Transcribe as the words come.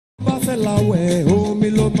lawe, omi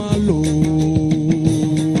lo malo.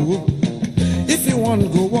 If you want to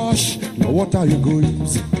go wash, now what are you going to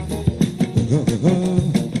use?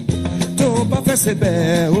 To ba fe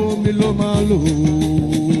sebe, omi lo malo.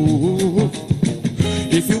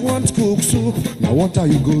 If you want to cook soup, now what are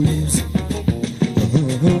you going to use?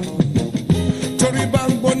 Tori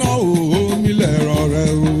bangbo na omi le rore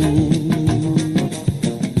o.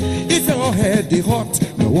 If your head is hot,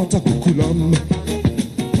 now what are you cool on?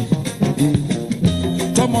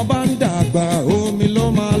 Tomo banda ba omi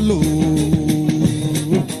lo malo.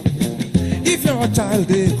 If your child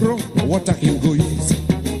they grow, what are him go use?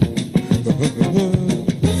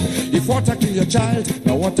 If water kill your child,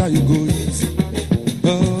 now what are you go use?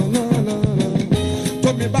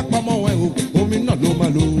 Told me back mama when omi no lo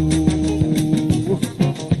malo.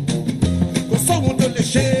 Go someone to the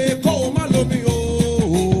shake, oh malo mi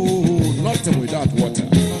oh. Nothing without water.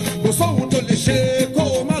 Go someone to the shake,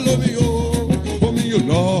 oh malo mi oh. Omi you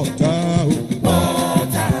love down.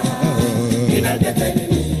 Water, you don't get any.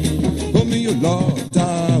 Omi you love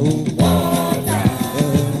down. Water,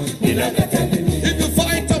 you don't get any. If you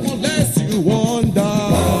fight them unless you wonder.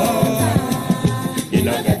 Water, you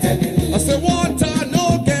don't get any. I say water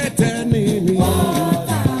no get any.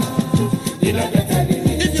 Water, you don't get any.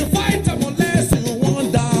 If you fight them unless you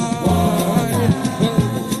wonder. Water,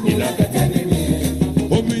 you don't get any.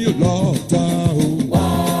 Omi you love down.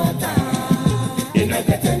 Water, you don't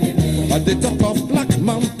get any. At the talk of black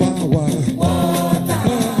man power. Water,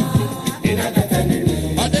 you don't get any.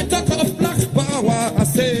 At the talk of black power, I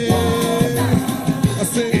say.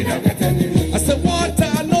 You don't get any. I say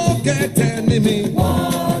water no get enemy.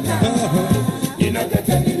 Water, you don't get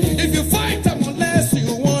any. If you fight them unless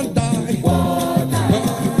you won't die. Water,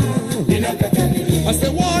 you don't get any. I say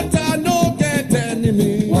water no get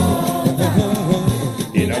enemy. Water,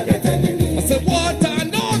 you don't get any. I say water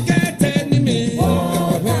no get enemy.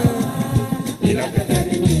 Water, you don't get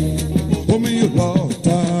any. Oh me you love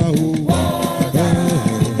down. Water,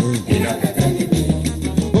 you don't get any.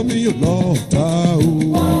 Oh me you love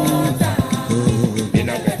down. Water, you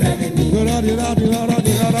don't get any.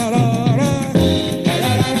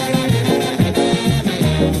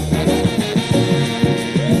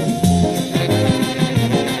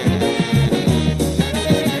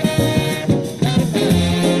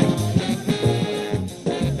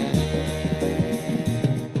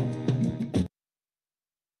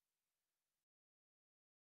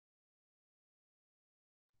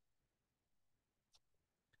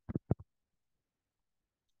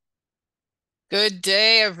 Good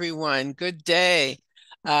day, everyone. Good day.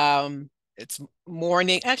 It's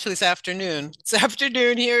morning. Actually, it's afternoon. It's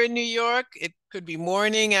afternoon here in New York. It could be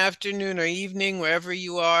morning, afternoon, or evening, wherever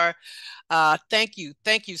you are. Thank you.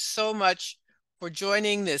 Thank you so much for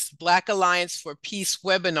joining this Black Alliance for Peace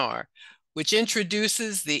webinar, which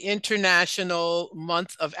introduces the International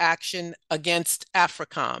Month of Action Against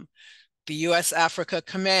AFRICOM, the U.S. Africa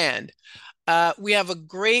Command. We have a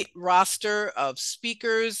great roster of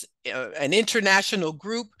speakers, an international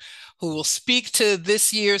group who will speak to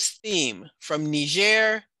this year's theme, from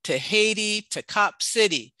Niger to Haiti to Cop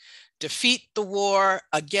City, defeat the war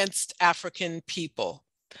against African people.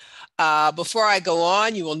 Before I go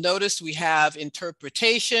on, you will notice we have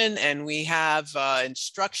interpretation and we have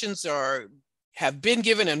instructions have been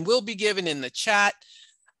given and will be given in the chat.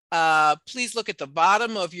 Please look at the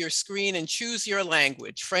bottom of your screen and choose your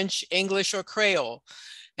language, French, English, or Creole.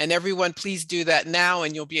 And everyone, please do that now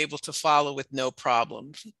and you'll be able to follow with no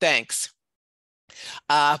problem. Thanks.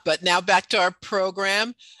 But now back to our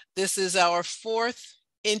program. This is our 4th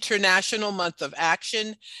International Month of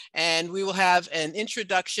Action, and we will have an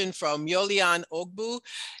introduction from Yolian Ogbu.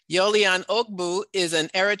 Yolian Ogbu is an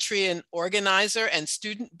Eritrean organizer and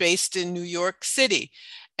student based in New York City,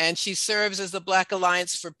 and she serves as the Black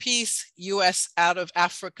Alliance for Peace U.S. Out of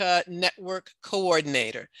Africa Network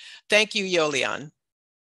Coordinator. Thank you, Yolian.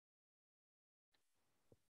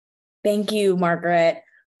 Thank you, Margaret,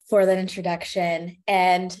 for that introduction.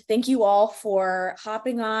 And thank you all for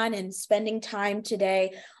hopping on and spending time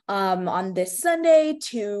today on this Sunday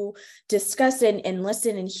to discuss and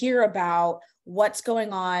listen and hear about what's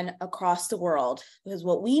going on across the world. Because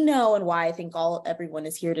what we know and why I think everyone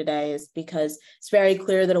is here today is because it's very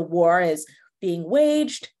clear that a war is being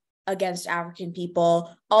waged against African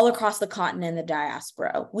people all across the continent and the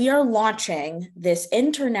diaspora. We are launching this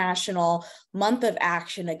International Month of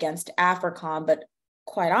Action Against AFRICOM, but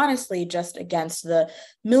quite honestly, just against the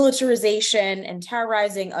militarization and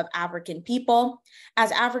terrorizing of African people,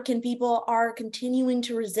 as African people are continuing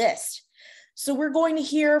to resist. So we're going to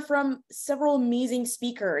hear from several amazing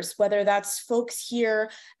speakers, whether that's folks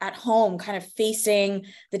here at home kind of facing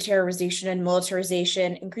the terrorization and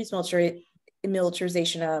militarization, increased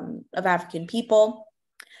militarization of African people,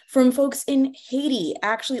 from folks in Haiti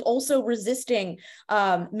actually also resisting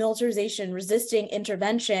militarization, resisting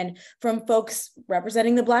intervention, from folks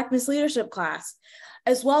representing the Black misleadership class,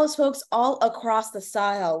 as well as folks all across the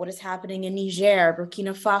Sahel, what is happening in Niger,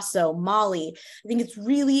 Burkina Faso, Mali. I think it's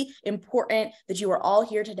really important that you are all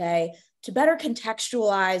here today to better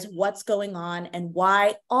contextualize what's going on and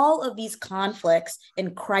why all of these conflicts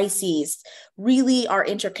and crises really are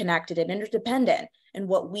interconnected and interdependent, and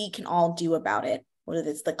what we can all do about it, whether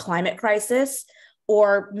it's the climate crisis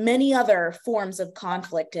or many other forms of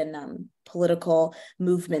conflict and political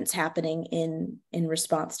movements happening in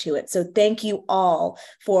response to it. So thank you all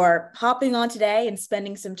for hopping on today and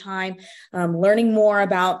spending some time learning more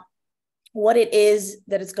about what it is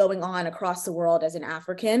that is going on across the world as an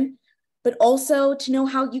African, but also to know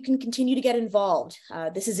how you can continue to get involved.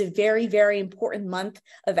 This is a very, very important month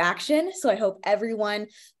of action. So I hope everyone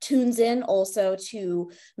tunes in also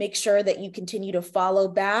to make sure that you continue to follow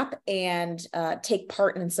BAP and take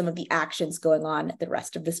part in some of the actions going on the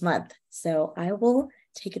rest of this month. So I will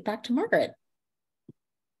take it back to Margaret.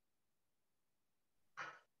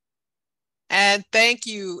 And thank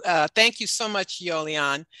you so much,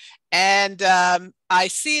 Yolian. And I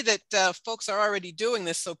see that folks are already doing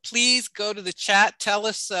this, so please go to the chat, tell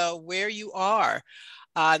us where you are,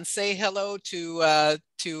 and say hello to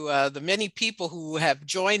the many people who have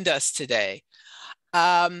joined us today.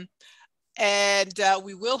 And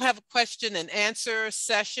we will have a question and answer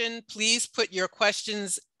session. Please put your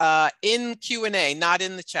questions in Q&A, not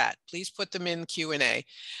in the chat. Please put them in Q&A.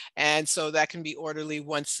 And so that can be orderly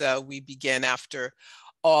once we begin after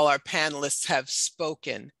all our panelists have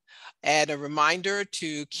spoken. And a reminder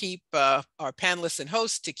to keep our panelists and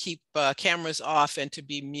hosts to keep cameras off and to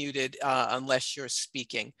be muted unless you're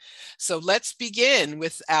speaking. So let's begin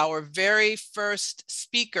with our very first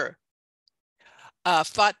speaker.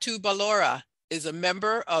 Fatou Balora is a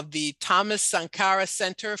member of the Thomas Sankara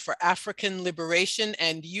Center for African Liberation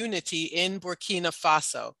and Unity in Burkina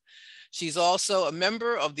Faso. She's also a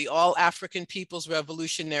member of the All African People's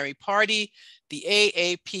Revolutionary Party, the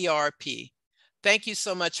AAPRP. Thank you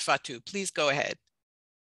so much, Fatou. Please go ahead.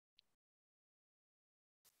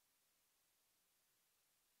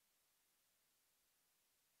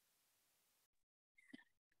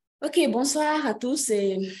 Ok, bonsoir à tous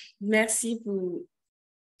et merci pour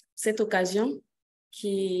cette occasion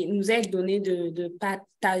qui nous est donnée de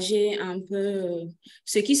partager un peu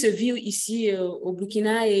ce qui se vit ici au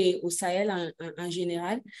Burkina et au Sahel en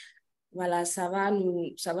général. Voilà, ça va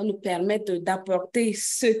nous permettre d'apporter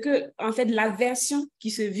ce que, en fait, la version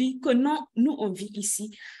qui se vit, que nous, on vit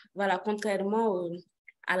ici. Voilà, contrairement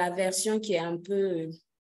à la version qui est un peu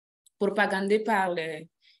propagandée par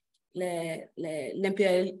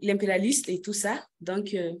l'impérialiste et tout ça.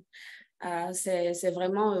 Donc, c'est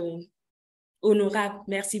vraiment honorable.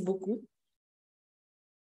 Merci beaucoup.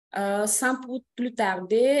 Sans plus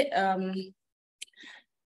tarder,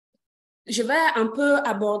 je vais un peu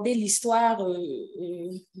aborder l'histoire,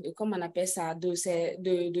 comment on appelle ça, de ces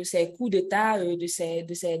coups d'État, de ces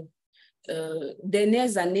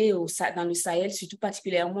dernières années dans le Sahel, surtout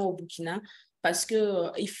particulièrement au Burkina, parce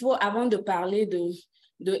qu'il faut, avant de parler de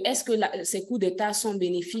est-ce que ces coups d'État sont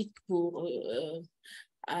bénéfiques pour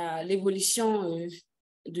l'évolution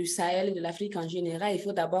du Sahel et de l'Afrique en général, il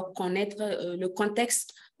faut d'abord connaître le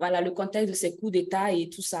contexte, voilà, le contexte de ces coups d'État et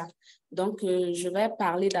tout ça. Donc, je vais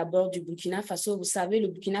parler d'abord du Burkina Faso. Vous savez, le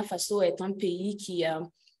Burkina Faso est un pays qui a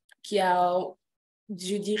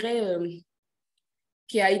je dirais,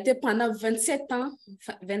 qui a été pendant 27 ans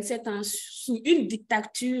sous une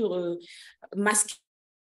dictature masquée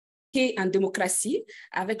en démocratie,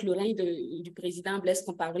 avec le règne du président Blaise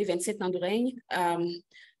Compaoré, 27 ans de règne.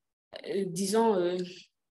 Disons,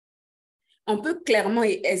 on peut clairement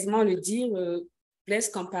et aisément le dire, Blaise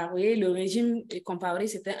Compaoré, le régime Compaoré,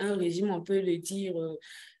 c'était un régime, on peut le dire,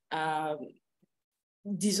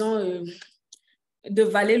 disons, de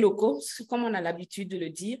valets locaux, comme on a l'habitude de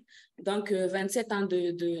le dire. Donc, 27 ans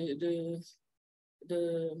de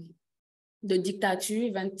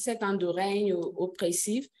dictature, 27 ans de règne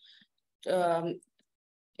oppressif.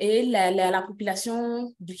 Et la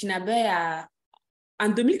population burkinabé en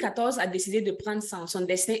 2014 a décidé de prendre son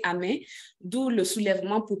destin à main, d'où le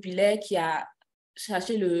soulèvement populaire qui a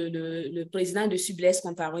cherché le président de Blaise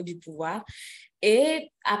Compaoré du pouvoir.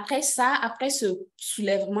 Et après ça, après ce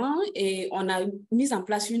soulèvement, on a mis en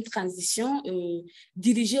place une transition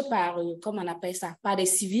dirigée par, comment on appelle ça, par des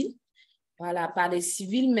civils. voilà, par les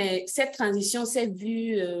civils, mais cette transition s'est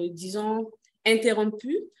vue, disons,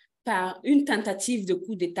 interrompue par une tentative de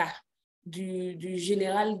coup d'État du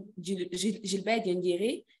général Gilbert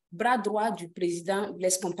Diendéré, bras droit du président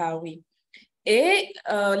Blaise Compaoré. Et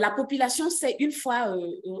la population s'est une fois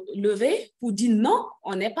levée pour dire non,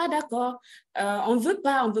 on n'est pas d'accord, on ne veut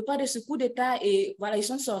pas de ce coup d'État. Et voilà, ils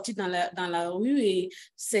sont sortis dans la rue et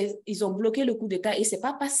ils ont bloqué le coup d'État et ce n'est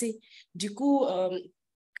pas passé. Du coup,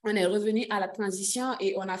 on est revenu à la transition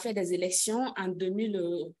et on a fait des élections en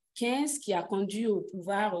 2015 qui a conduit au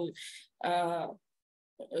pouvoir,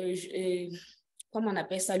 comment on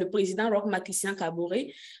appelle ça, le président Roch-Marc-Christian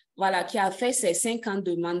Kaboré, voilà, qui a fait ses 5 ans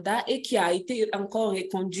de mandat et qui a été encore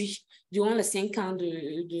reconduit durant les 5 ans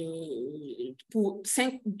pour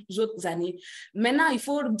 5 autres années. Maintenant, il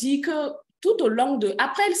faut dire que tout au long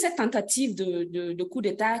après cette tentative de coup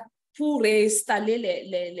d'État pour réinstaller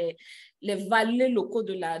les valeurs locaux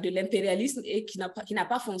de l'impérialisme et qui n'a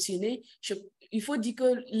pas fonctionné, il faut dire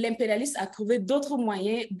que l'impérialisme a trouvé d'autres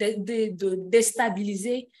moyens de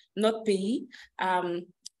déstabiliser notre pays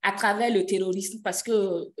à travers le terrorisme, parce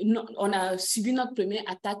qu'on a subi notre première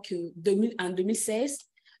attaque en 2016,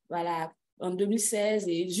 voilà, en 2016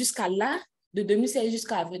 et jusqu'à là, de 2016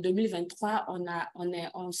 jusqu'à 2023,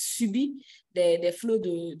 on subit des flots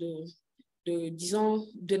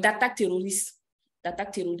d'attaques terroristes.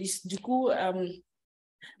 Du coup,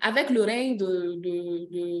 avec le règne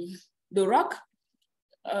de Roch,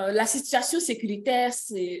 la situation sécuritaire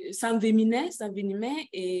s'envenimait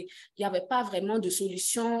et il n'y avait pas vraiment de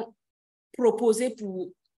solution proposée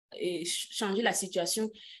pour changer la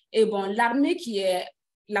situation. Et bon, l'armée qui est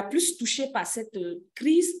la plus touchée par cette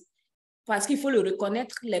crise, parce qu'il faut le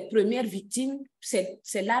reconnaître, les premières victimes, c'est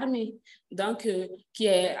l'armée, donc qui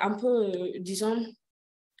est un peu, disons,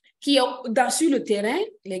 qui est sur le terrain,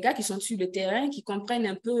 les gars qui sont sur le terrain, qui comprennent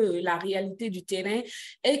un peu la réalité du terrain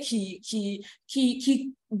et qui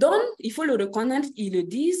donnent, il faut le reconnaître, ils le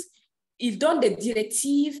disent, ils donnent des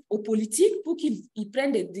directives aux politiques pour qu'ils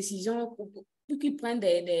prennent des décisions, pour qu'ils prennent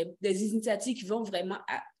des initiatives qui vont vraiment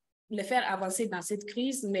les faire avancer dans cette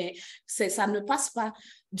crise, mais ça ne passe pas.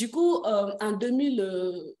 Du coup, en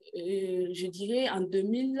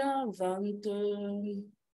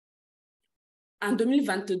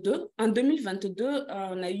 2022,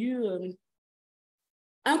 on a eu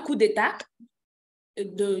un coup d'État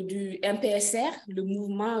du MPSR, le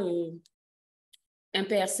mouvement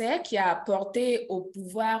MPSR, qui a porté au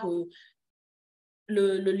pouvoir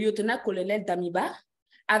le lieutenant-colonel Damiba,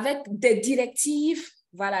 avec des directives,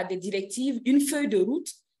 une feuille de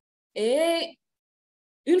route. Et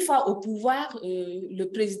une fois au pouvoir, le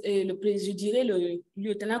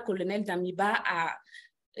lieutenant-colonel Damiba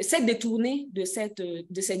s'est détourné de cette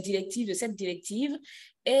directive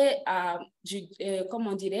et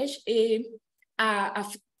comment dirais-je, et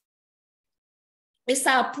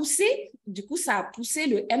ça a poussé, du coup, ça a poussé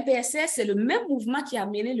le MPSR, c'est le même mouvement qui a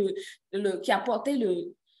mené qui a porté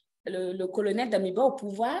le colonel Damiba au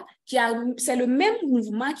pouvoir, c'est le même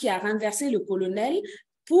mouvement qui a renversé le colonel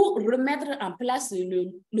pour remettre en place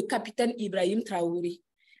le capitaine Ibrahim Traoré.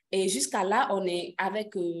 Et jusqu'à là, on est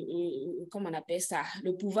avec, comment on appelle ça,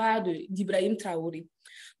 le pouvoir d'Ibrahim Traoré.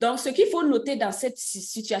 Donc, ce qu'il faut noter dans cette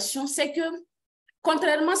situation, c'est que,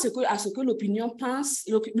 contrairement à ce que l'opinion pense,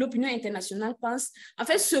 l'opinion internationale pense, en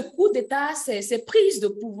fait, ce coup d'État, ces prises de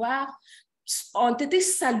pouvoir ont été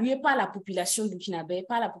saluées par la population burkinabé,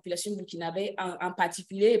 en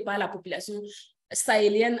particulier, et par la population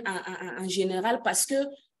sahélienne en général, parce que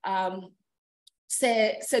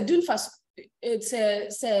c'est d'une façon,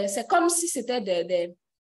 c'est comme si c'était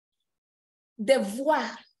des voies,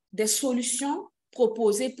 des solutions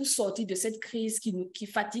proposées pour sortir de cette crise qui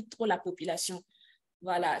fatigue trop la population.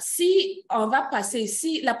 Voilà, si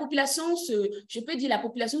la population la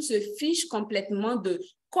population se fiche complètement de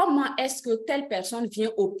comment est-ce que telle personne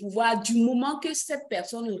vient au pouvoir du moment que cette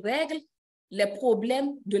personne règle les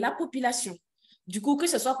problèmes de la population. Du coup, que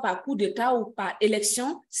ce soit par coup d'État ou par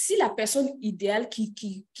élection, si la personne idéale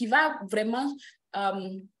qui va vraiment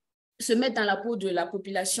se mettre dans la peau de la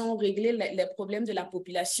population, régler les problèmes de la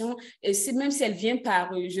population, et même si elle vient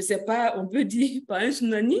par, je ne sais pas, on peut dire par un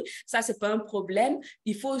tsunami, ça, ce n'est pas un problème.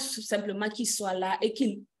 Il faut simplement qu'il soit là et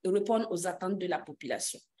qu'il réponde aux attentes de la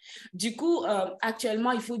population. Du coup,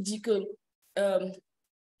 actuellement, il faut dire que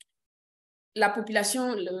la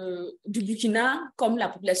population du Burkina, comme la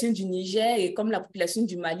population du Niger et comme la population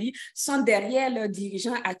du Mali, sont derrière leurs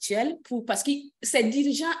dirigeants actuels parce que ces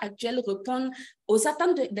dirigeants actuels répondent aux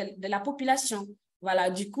attentes de la population. Voilà,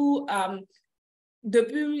 du coup,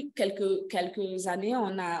 depuis quelques années,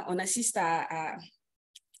 on assiste à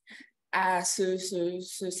à ce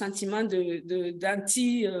sentiment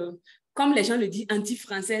d'anti, comme les gens le disent,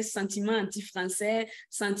 anti-français, sentiment anti-français,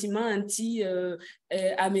 sentiment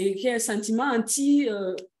anti-américain, sentiment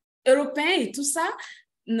anti-européen et tout ça.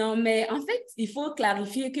 Non, mais en fait, il faut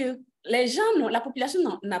clarifier que les gens, la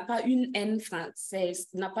population n'a pas une haine française,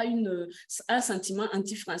 n'a pas un sentiment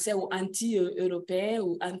anti-français ou anti-européen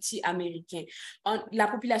ou anti-américain. La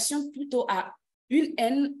population plutôt a une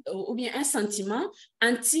haine ou bien un sentiment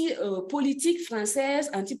anti-politique française,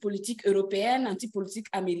 anti-politique européenne, anti-politique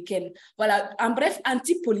américaine. Voilà, en bref,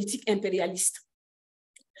 anti-politique impérialiste.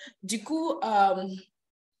 Du coup,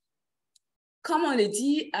 comme on le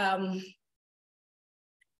dit,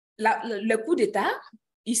 le coup d'État,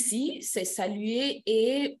 ici, c'est salué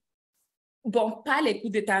et, bon, pas les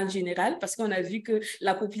coups d'État en général, parce qu'on a vu que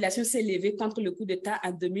la population s'est levée contre le coup d'État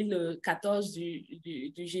en 2014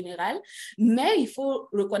 du général, mais il faut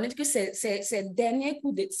reconnaître que ces derniers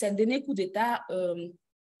coups d'État,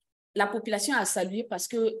 la population a salué parce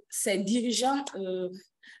que ces dirigeants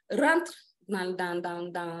rentrent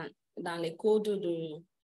dans les codes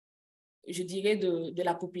je dirais, de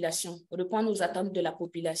la population, répondre aux attentes de la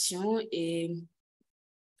population et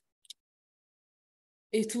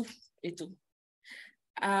tout.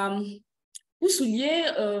 Pour souligner,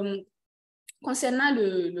 concernant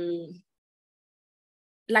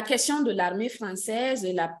la question de l'armée française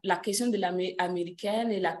et la question de l'armée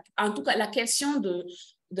américaine, et en tout cas la question de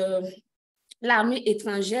l'armée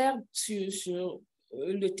étrangère sur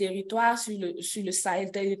le territoire, sur le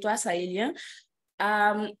Sahel, territoire sahélien,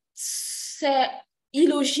 c'est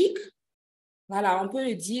illogique, voilà, on peut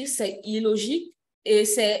le dire, c'est illogique et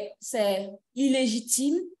c'est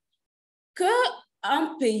illégitime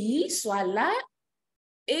qu'un pays soit là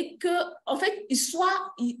et que, en fait,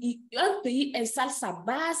 un pays installe sa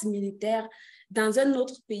base militaire dans un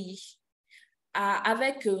autre pays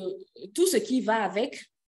avec tout ce qui va avec.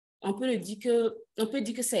 On peut dire que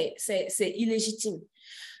c'est illégitime.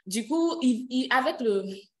 Du coup,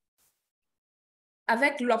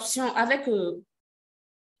 avec l'option,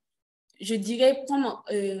 je dirais,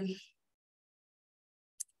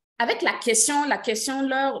 avec la question, leur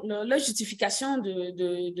justification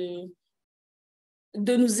de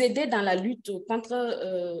nous aider dans la lutte contre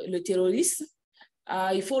le terrorisme,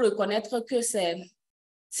 il faut reconnaître que c'est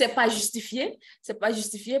pas justifié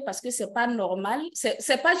parce que c'est pas normal,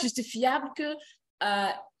 c'est pas justifiable que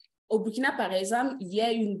au Burkina, par exemple, il y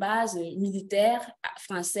a une base militaire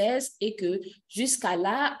française et que jusqu'à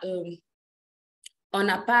là, on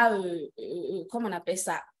n'a pas, comment on appelle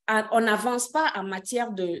ça, on n'avance pas en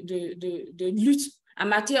matière de lutte, on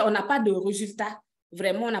n'a pas de résultats.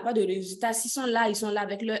 Vraiment, on n'a pas de résultats. S'ils sont là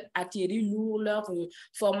avec leur artillerie lourde, leur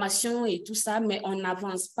formation et tout ça, mais on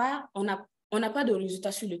n'avance pas, on n'a pas de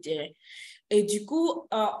résultats sur le terrain. Et du coup,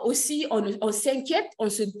 aussi, on s'inquiète, on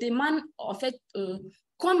se demande, en fait,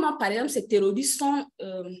 comment, par exemple, ces terroristes sont,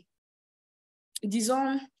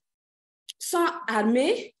 disons, sont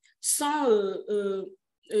armés, sont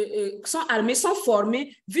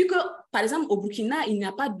formés, vu que, par exemple, au Burkina, il n'y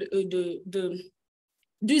a pas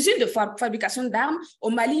d'usine de fabrication d'armes.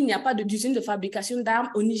 Au Mali, il n'y a pas d'usine de fabrication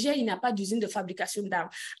d'armes. Au Niger, il n'y a pas d'usine de fabrication d'armes.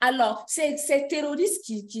 Alors, ces terroristes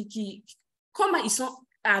comment ils sont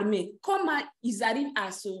armés, comment ils arrivent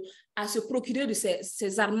à se procurer de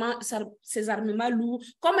ces armements lourds,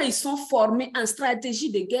 comment ils sont formés en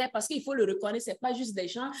stratégie de guerre, parce qu'il faut le reconnaître, ce n'est pas juste des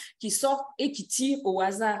gens qui sortent et qui tirent au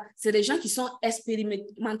hasard, c'est des gens qui sont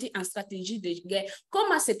expérimentés en stratégie de guerre.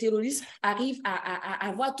 Comment ces terroristes arrivent à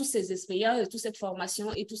avoir toutes ces expériences, toute cette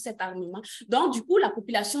formation et tout cet armement? Donc, du coup, la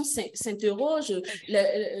population s'interroge,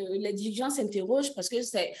 les dirigeants s'interrogent parce que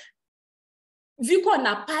vu qu'on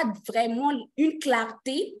n'a pas vraiment une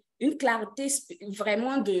clarté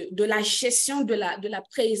vraiment de la gestion de la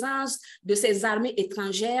présence de ces armées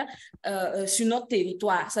étrangères sur notre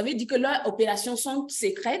territoire. Ça veut dire que leurs opérations sont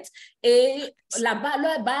secrètes et leur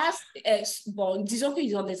base, bon, disons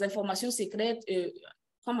qu'ils ont des informations secrètes,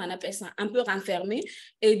 comment on appelle ça, un peu renfermées,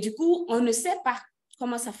 et du coup, on ne sait pas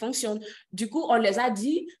comment ça fonctionne. Du coup, on les a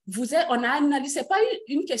dit, on a analysé, c'est pas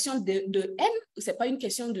une question de haine, c'est pas une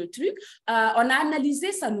question de truc. On a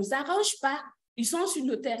analysé, ça nous arrange pas. Ils sont sur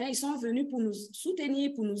le terrain, ils sont venus pour nous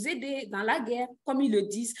soutenir, pour nous aider dans la guerre, comme ils le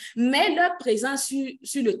disent. Mais leur présence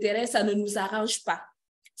sur le terrain, ça ne nous arrange pas.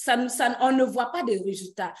 On ne voit pas de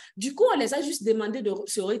résultats. Du coup, on les a juste demandé de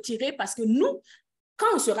se retirer parce que nous,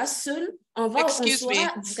 quand on sera seul, on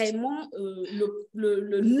sera vraiment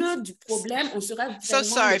le nœud du problème, on sera vraiment so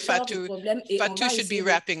sorry, le cœur du problème. Et Fatou should be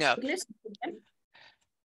wrapping up.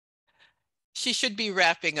 She should be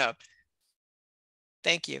wrapping up.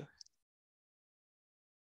 Thank you.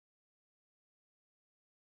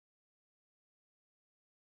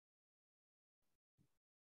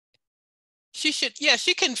 She should, yeah,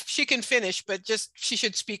 she can finish, but she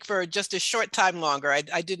should speak for just a short time longer.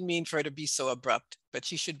 I didn't mean for her to be so abrupt, but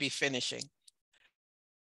she should be finishing.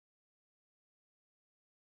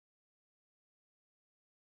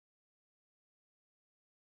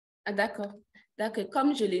 Ah, d'accord.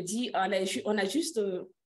 Comme je l'ai dit, on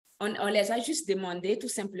les a juste demandé tout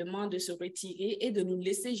simplement de se retirer et de nous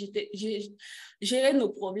laisser gérer nos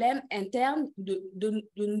problèmes internes, de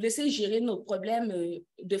nous laisser gérer nos problèmes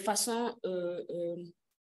de façon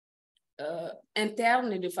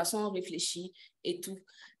interne et de façon réfléchie et tout.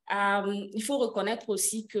 Il faut reconnaître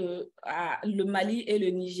aussi que le Mali et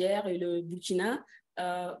le Niger et le Burkina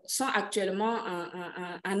sont actuellement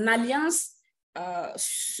en alliance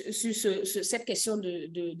sur cette question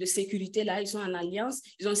de sécurité-là. Ils sont en alliance,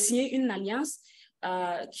 ils ont signé une alliance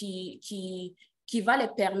qui va les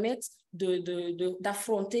permettre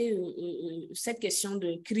d'affronter cette question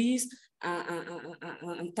de crise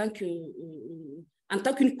en tant qu'une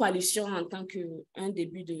coalition, en tant qu'un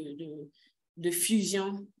début de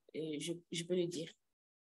fusion, je peux le dire.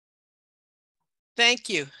 Thank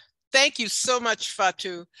you. Thank you so much,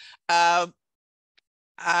 Fatou.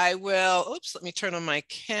 I will, oops, let me turn on my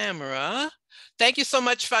camera. Thank you so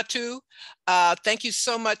much, Fatou. Thank you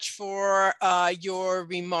so much for your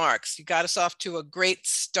remarks. You got us off to a great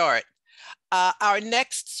start. Our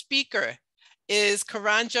next speaker is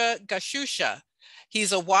Karanja Gaçuça.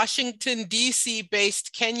 He's a Washington, D.C.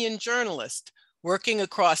 based Kenyan journalist working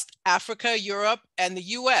across Africa, Europe, and the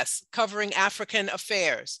US, covering African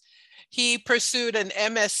affairs. He pursued an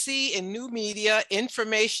MSc in New Media,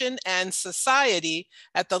 Information, and Society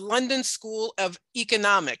at the London School of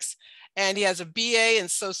Economics, and he has a BA in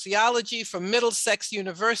Sociology from Middlesex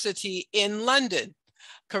University in London.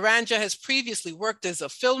 Karanja has previously worked as a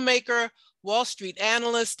filmmaker, Wall Street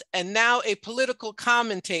analyst, and now a political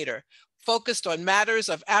commentator focused on matters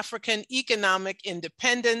of African economic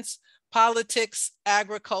independence, politics,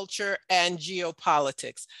 agriculture, and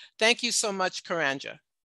geopolitics. Thank you so much, Karanja.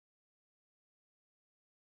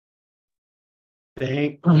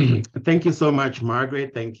 Thank you so much,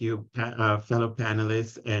 Margaret. Thank you, fellow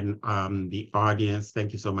panelists and the audience.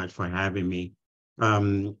 Thank you so much for having me.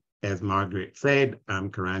 As Margaret said,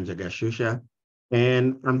 I'm Karanja Gaçuça,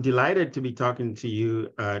 and I'm delighted to be talking to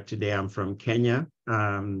you today. I'm from Kenya.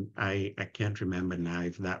 I can't remember now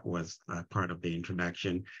if that was part of the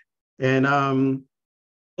introduction. And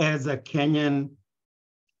as a Kenyan,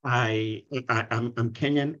 I'm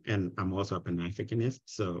Kenyan, and I'm also a Pan-Africanist.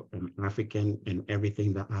 So I'm African, and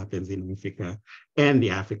everything that happens in Africa and the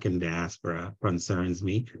African diaspora concerns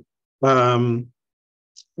me. And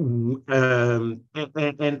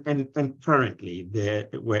currently,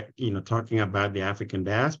 we're talking about the African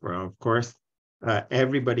diaspora. Of course,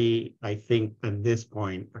 everybody, I think, at this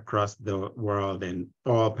point across the world and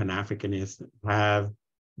all Pan-Africanists have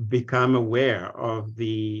become aware of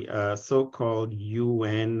the so-called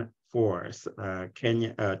UN force,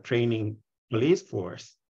 Kenya training police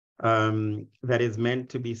force that is meant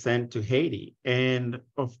to be sent to Haiti. And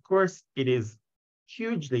of course, it is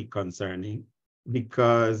hugely concerning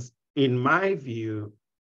because in my view,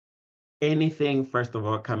 anything, first of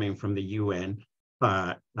all, coming from the UN,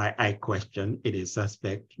 I question, it is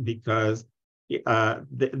suspect because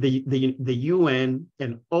the UN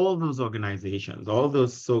and all those organizations, all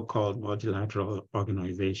those so-called multilateral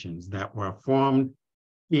organizations that were formed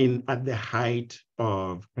at the height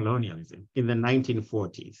of colonialism in the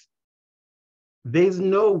 1940s, there's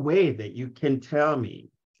no way that you can tell me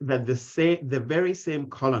that the very same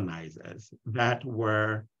colonizers that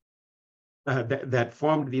were that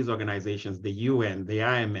formed these organizations, the UN, the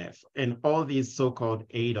IMF, and all these so-called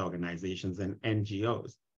aid organizations and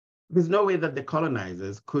NGOs, there's no way that the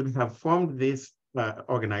colonizers could have formed these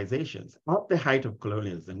organizations at the height of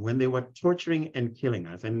colonialism when they were torturing and killing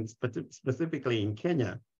us, and specifically in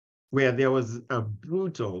Kenya, where there was a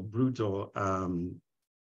brutal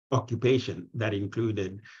occupation that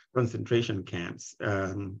included concentration camps.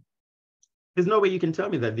 There's no way you can tell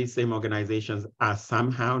me that these same organizations are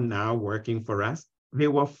somehow now working for us. They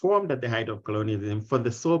were formed at the height of colonialism for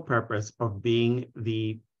the sole purpose of being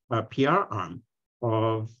the PR arm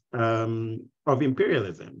of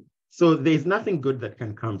imperialism. So there's nothing good that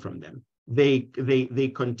can come from them. They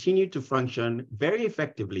continue to function very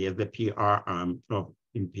effectively as the PR arm of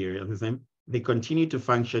imperialism. They continue to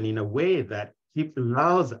function in a way that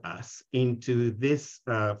lulls us into this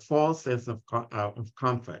false sense of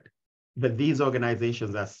comfort that these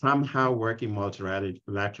organizations are somehow working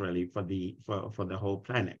multilaterally for the whole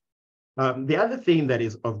planet. The other thing that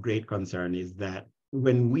is of great concern is that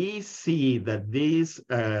when we see that this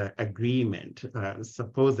agreement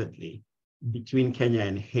supposedly between Kenya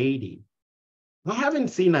and Haiti I haven't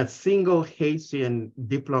seen a single Haitian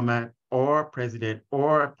diplomat or president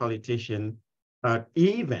or politician,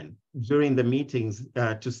 even during the meetings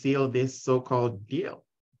to seal this so-called deal.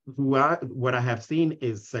 What I have seen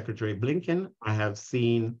is Secretary Blinken. I have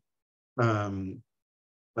seen Lloyd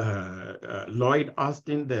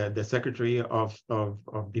Austin, the Secretary of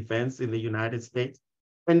Defense in the United States.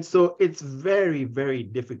 And so it's very, very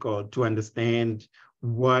difficult to understand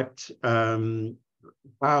what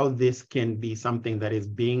how this can be something that is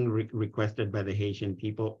being requested by the Haitian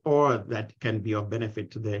people or that can be of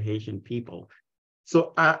benefit to the Haitian people.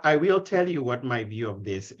 So I will tell you what my view of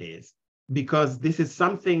this is, because this is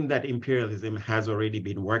something that imperialism has already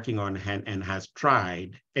been working on and has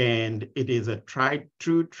tried, and it is a tried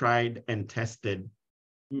and tested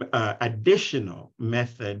additional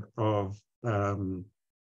method of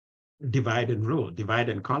divide and rule, divide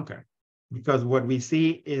and conquer. Because what we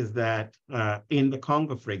see is that in the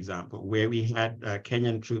Congo, for example, where we had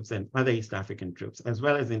Kenyan troops and other East African troops, as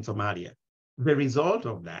well as in Somalia, the result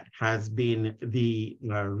of that has been the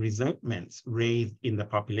resentments raised in the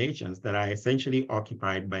populations that are essentially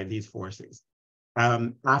occupied by these forces.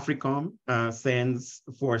 AFRICOM sends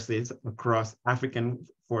forces across African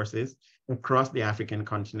forces across the African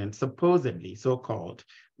continent, supposedly so-called,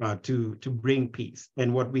 to bring peace.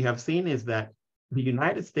 And what we have seen is that the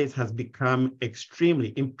United States has become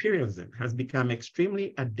imperialism has become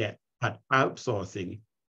extremely adept at outsourcing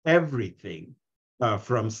everything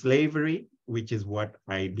from slavery, which is what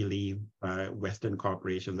I believe Western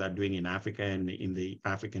corporations are doing in Africa and in the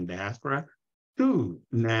African diaspora, to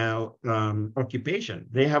now occupation.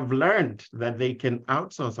 They have learned that they can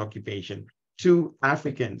outsource occupation to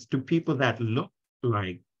Africans, to people that look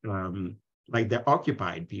like the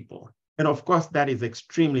occupied people. And of course, that is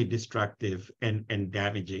extremely destructive and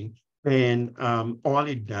damaging. And all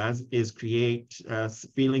it does is create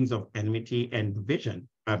feelings of enmity and division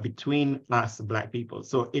between us Black people.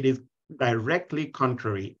 So it is directly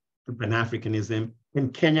contrary to Pan-Africanism,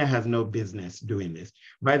 and Kenya has no business doing this.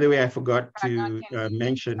 By the way, I forgot to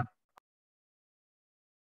mention,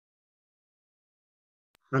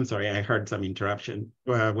 I'm sorry, I heard some interruption.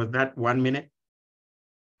 Was that 1 minute?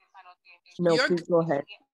 No, please go ahead.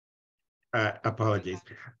 Apologies.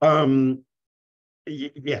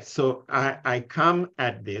 Yes, so I come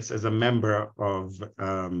at this as a member of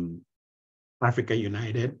Africa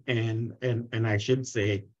United, and I should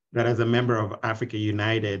say that as a member of Africa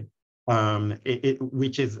United,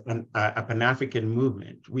 which is a Pan-African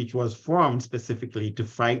movement, which was formed specifically to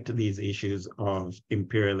fight these issues of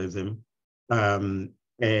imperialism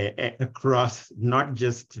across not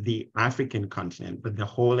just the African continent, but the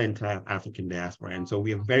whole entire African diaspora. And so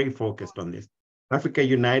we are very focused on this. Africa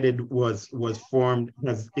United was formed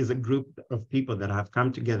is a group of people that have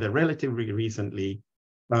come together relatively recently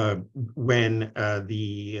when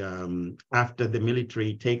after the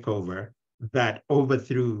military takeover that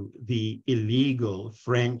overthrew the illegal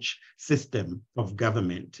French system of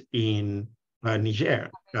government in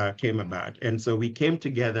Niger came about. And so we came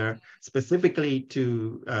together specifically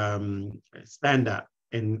to stand up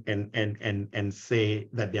and say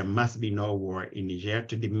that there must be no war in Niger,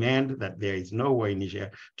 to demand that there is no war in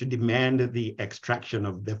Niger, to demand the extraction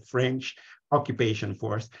of the French occupation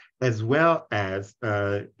force, as well as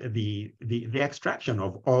the extraction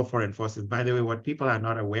of all foreign forces. By the way, what people are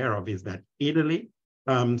not aware of is that Italy,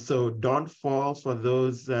 so don't fall for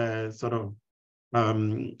those sort of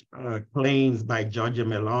claims by Giorgia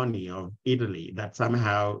Meloni of Italy that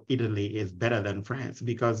somehow Italy is better than France,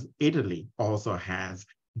 because Italy also has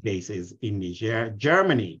bases in Niger.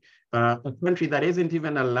 Germany, a country that isn't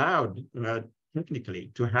even allowed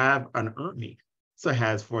technically to have an army, so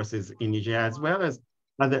has forces in Niger, as well as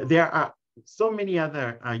there are so many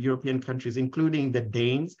other European countries, including the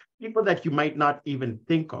Danes, people that you might not even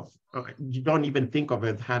think of, you don't even think of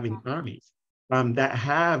as having armies. That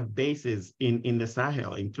have bases in the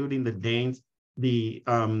Sahel, including the Danes, the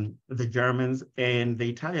Germans, and the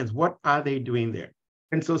Italians. What are they doing there?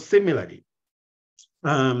 And so similarly,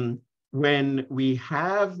 when we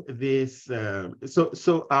have this,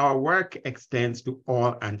 so our work extends to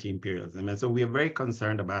all anti-imperialism. And so we are very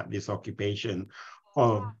concerned about this occupation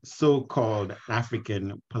of so-called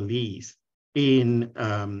African police in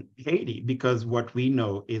Haiti, because what we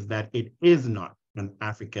know is that it is not an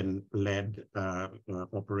African-led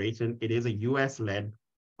operation. It is a US-led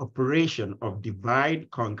operation of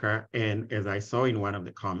divide, conquer, and as I saw in one of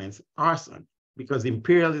the comments, arson, because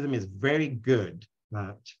imperialism is very good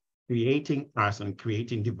at creating arson,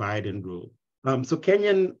 creating divide and rule. So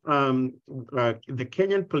the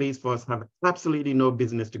Kenyan police force have absolutely no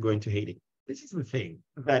business to go into Haiti. this is the thing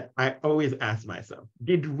that I always ask myself.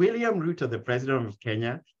 Did William Ruto, the president of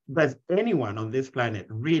Kenya, does anyone on this planet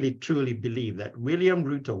really truly believe that William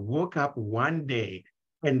Ruto woke up one day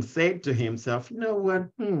and said to himself, you know what,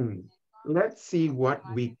 let's see what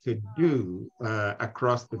we could do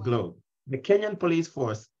across the globe. The Kenyan police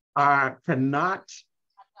force cannot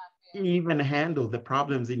even handle the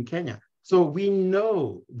problems in Kenya. So we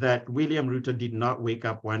know that William Ruto did not wake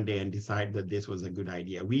up one day and decide that this was a good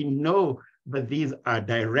idea. We know that these are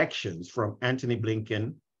directions from Antony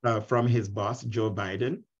Blinken, from his boss, Joe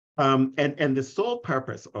Biden. And the sole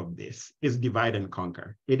purpose of this is divide and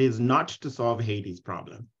conquer. It is not to solve Haiti's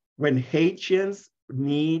problem. When Haitians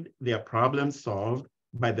need their problems solved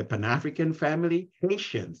by the Pan-African family,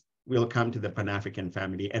 Haitians will come to the Pan-African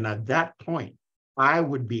family. And at that point, I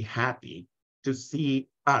would be happy to see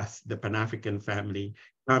us, the Pan-African family,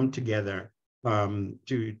 come together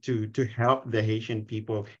to help the Haitian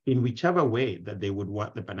people in whichever way that they would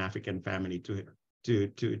want the Pan-African family to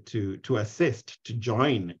assist, to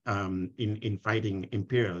join in fighting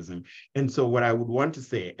imperialism. And so what I would want to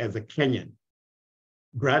say as a Kenyan,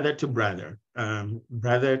 brother to brother,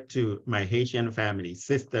 brother to my Haitian family,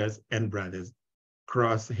 sisters and brothers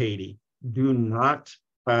across Haiti, do not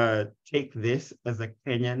take this as a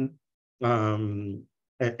Kenyan,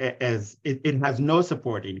 as it has no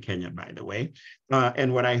support in Kenya, by the way.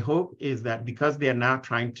 And what I hope is that because they are now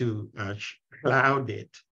trying to cloud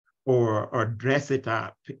it or dress it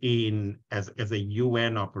up as a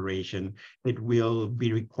UN operation, it will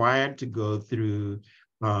be required to go through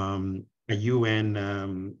a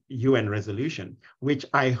UN resolution, which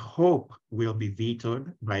I hope will be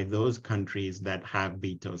vetoed by those countries that have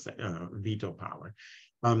veto power.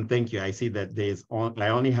 Thank you. I see that I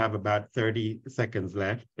only have about 30 seconds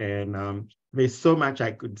left, and there's so much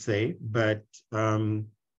I could say, but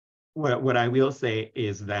what I will say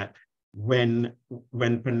is that when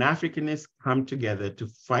Pan-Africanists come together to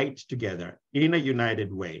fight together in a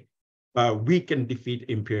united way, we can defeat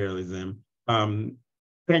imperialism.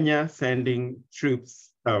 Kenya sending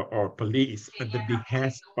troops or police at the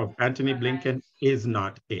behest of Antony Blinken is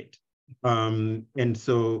not it. And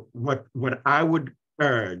so what I would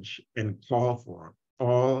urge and call for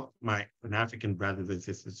all my Pan-African brothers and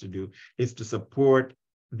sisters to do is to support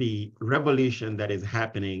the revolution that is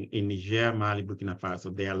happening in Niger, Mali, Burkina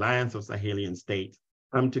Faso. The Alliance of Sahelian States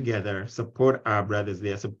come together, support our brothers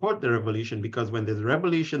there, support the revolution, because when the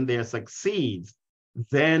revolution there succeeds,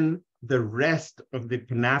 then the rest of the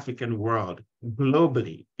Pan-African world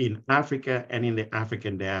globally in Africa and in the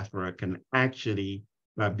African diaspora can actually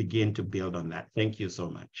begin to build on that. Thank you so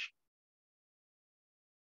much.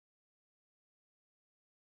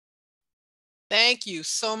 Thank you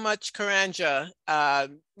so much, Karanja.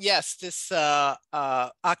 Yes, this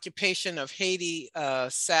occupation of Haiti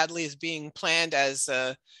sadly is being planned as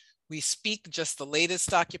we speak, just the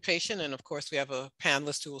latest occupation. And of course, we have a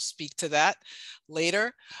panelist who will speak to that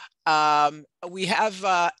later. We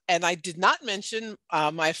have, and I did not mention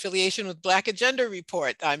my affiliation with Black Agenda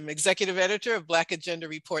Report. I'm executive editor of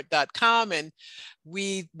blackagendareport.com, and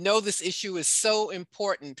we know this issue is so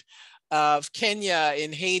important of Kenya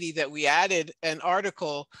in Haiti that we added an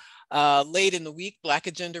article late in the week,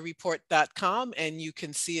 blackagendareport.com, and you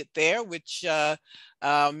can see it there, which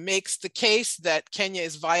makes the case that Kenya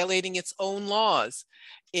is violating its own laws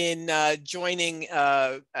in joining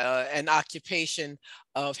an occupation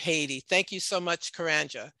of Haiti. Thank you so much,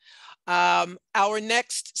 Karanja. Our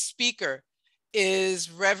next speaker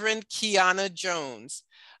is Reverend Keyanna Jones.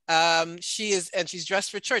 She's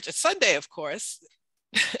dressed for church. It's Sunday, of course.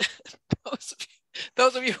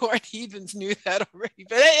 Those of you who aren't heathens knew that already.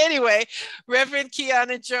 But anyway, Reverend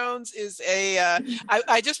Keyanna Jones is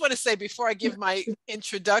I just want to say before I give my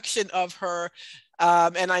introduction of her,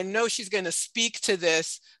 and I know she's going to speak to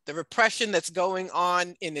this, the repression that's going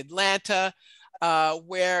on in Atlanta,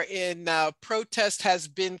 wherein protest has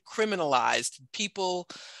been criminalized. People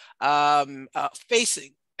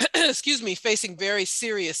facing, excuse me, facing very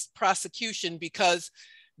serious prosecution because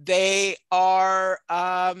they are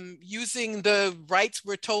using the rights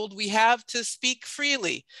we're told we have to speak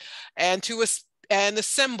freely and to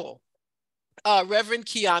assemble. Reverend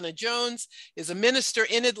Keyanna Jones is a minister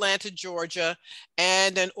in Atlanta, Georgia,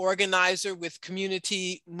 and an organizer with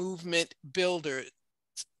Community Movement Builders.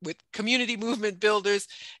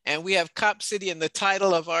 And we have Cop City in the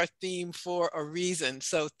title of our theme for a reason.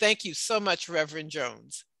 So thank you so much, Reverend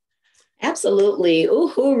Jones. Absolutely.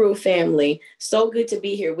 Uhuru family. So good to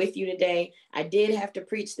be here with you today. I did have to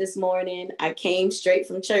preach this morning. I came straight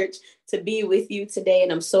from church to be with you today,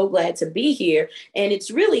 and I'm so glad to be here. And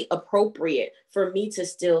it's really appropriate for me to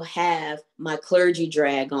still have my clergy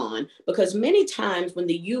drag on, because many times when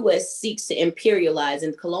the US seeks to imperialize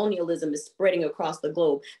and colonialism is spreading across the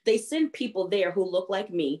globe, they send people there who look like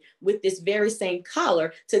me with this very same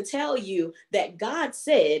collar to tell you that God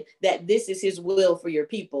said that this is his will for your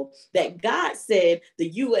people, that God said the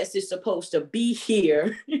US is supposed to be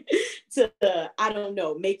here to, I don't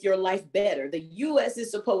know, make your life better. The US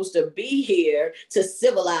is supposed to be here to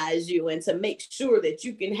civilize you and to make sure that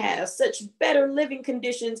you can have such better living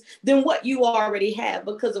conditions than what you already have,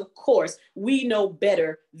 because of course we know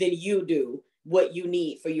better than you do what you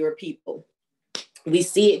need for your people. We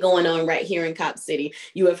see it going on right here in Cap City.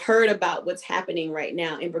 You have heard about what's happening right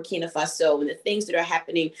now in Burkina Faso and the things that are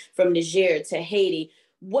happening from Niger to Haiti.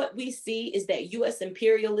 What we see is that US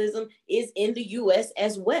imperialism is in the US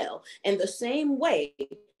as well. And the same way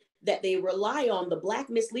that they rely on the Black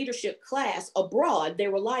misleadership class abroad, they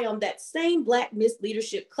rely on that same Black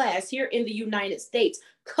misleadership class here in the United States,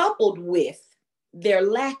 coupled with their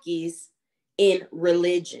lackeys in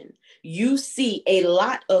religion. You see a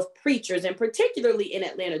lot of preachers, and particularly in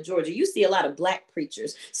Atlanta, Georgia, you see a lot of Black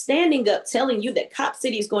preachers standing up telling you that Cop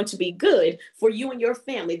City is going to be good for you and your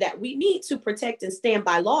family, that we need to protect and stand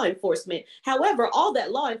by law enforcement. However, all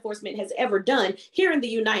that law enforcement has ever done here in the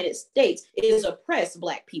United States is oppress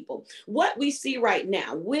Black people. What we see right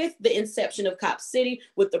now with the inception of Cop City,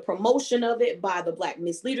 with the promotion of it by the Black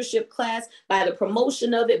misleadership class, by the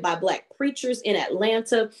promotion of it by Black preachers in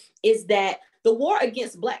Atlanta, is that the war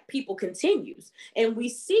against Black people continues. And we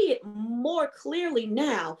see it more clearly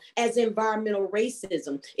now as environmental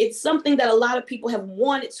racism. It's something that a lot of people have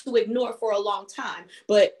wanted to ignore for a long time.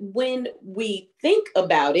 But when we think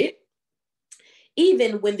about it,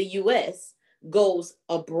 even when the US goes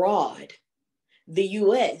abroad, the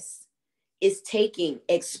US is taking,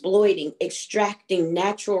 exploiting, extracting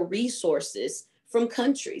natural resources from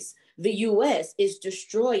countries. The US is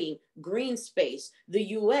destroying green space. The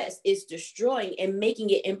US is destroying and making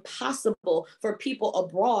it impossible for people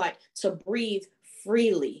abroad to breathe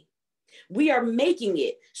freely. We are making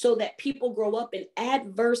it so that people grow up in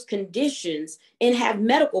adverse conditions and have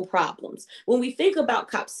medical problems. When we think about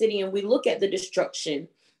Cop City and we look at the destruction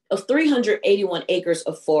of 381 acres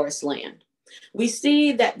of forest land, we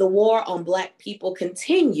see that the war on Black people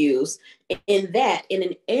continues in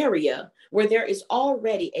an area where there is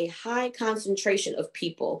already a high concentration of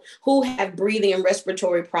people who have breathing and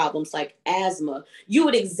respiratory problems like asthma. You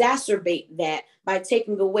would exacerbate that by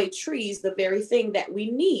taking away trees, the very thing that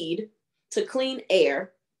we need to clean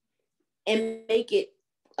air and make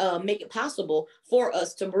it possible for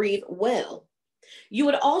us to breathe well. You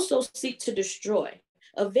would also seek to destroy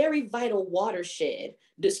a very vital watershed,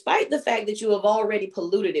 despite the fact that you have already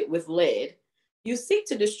polluted it with lead. You seek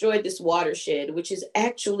to destroy this watershed, which is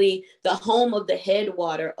actually the home of the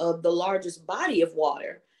headwater of the largest body of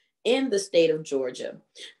water in the state of Georgia.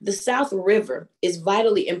 The South River is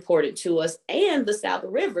vitally important to us, and the South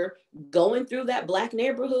River going through that Black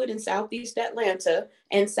neighborhood in Southeast Atlanta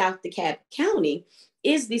and South DeKalb County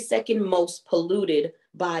is the second most polluted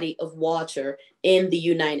body of water in the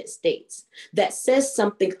United States. That says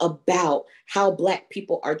something about how Black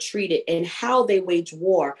people are treated and how they wage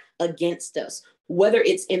war against us, whether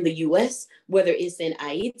it's in the US, whether it's in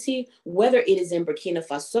Haiti, whether it is in Burkina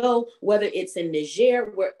Faso, whether it's in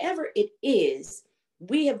Niger, wherever it is,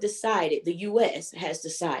 we have decided, the US has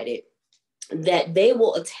decided, that they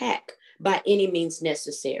will attack by any means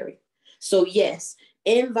necessary. So yes,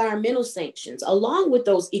 environmental sanctions, along with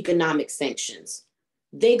those economic sanctions,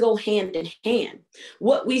 they go hand in hand.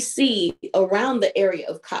 What we see around the area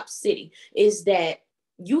of Cop City is that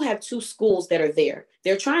you have two schools that are there.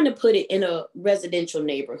 They're trying to put it in a residential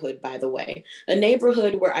neighborhood, by the way, a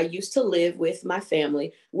neighborhood where I used to live with my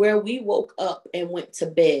family, where we woke up and went to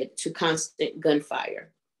bed to constant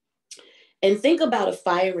gunfire. And think about a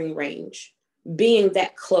firing range being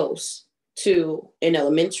that close to an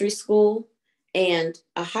elementary school and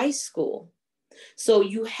a high school. So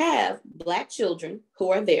you have Black children who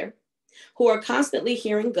are there, who are constantly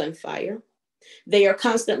hearing gunfire. They are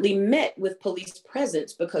constantly met with police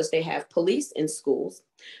presence because they have police in schools.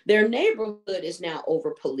 Their neighborhood is now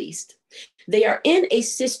over-policed. They are in a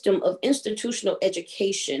system of institutional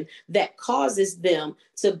education that causes them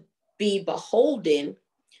to be beholden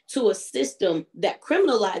to a system that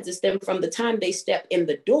criminalizes them from the time they step in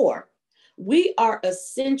the door. We are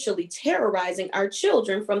essentially terrorizing our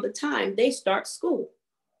children from the time they start school,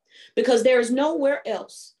 because there is nowhere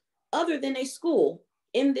else other than a school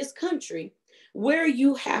in this country where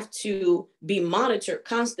you have to be monitored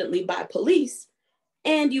constantly by police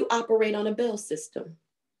and you operate on a bail system.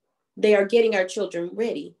 They are getting our children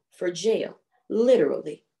ready for jail,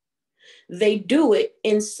 literally. They do it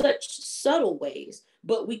in such subtle ways,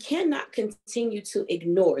 but we cannot continue to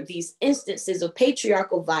ignore these instances of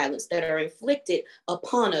patriarchal violence that are inflicted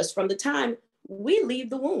upon us from the time we leave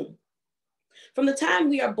the womb. From the time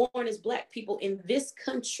we are born as Black people in this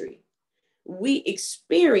country, we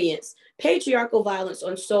experience patriarchal violence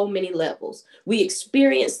on so many levels. We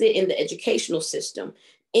experience it in the educational system,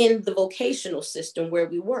 in the vocational system where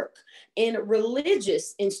we work, in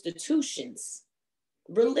religious institutions.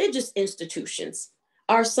 Religious institutions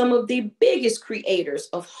are some of the biggest creators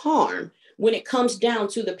of harm when it comes down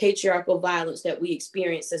to the patriarchal violence that we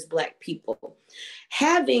experience as Black people.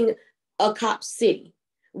 Having a cop city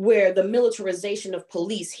where the militarization of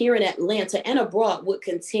police here in Atlanta and abroad would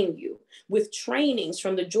continue, with trainings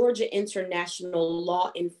from the Georgia International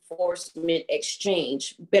Law Enforcement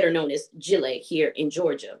Exchange, better known as GILE here in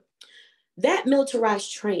Georgia. That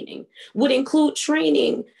militarized training would include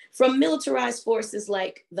training from militarized forces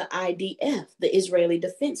like the IDF, the Israeli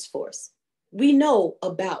Defense Force. We know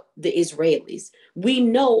about the Israelis. We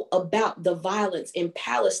know about the violence in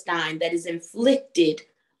Palestine that is inflicted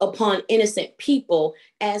upon innocent people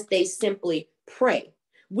as they simply pray.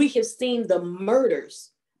 We have seen the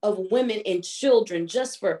murders of women and children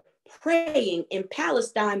just for praying in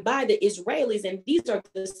Palestine by the Israelis, and these are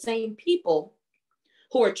the same people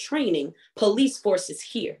who are training police forces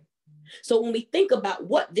here. So when we think about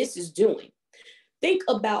what this is doing, think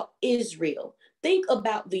about Israel, think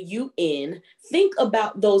about the UN, think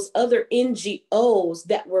about those other NGOs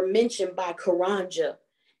that were mentioned by Karanja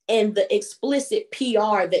and the explicit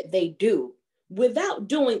PR that they do without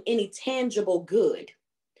doing any tangible good.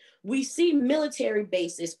 We see military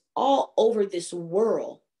bases all over this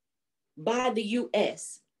world by the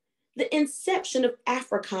US. The inception of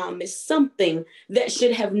AFRICOM is something that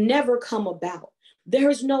should have never come about. There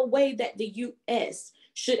is no way that the US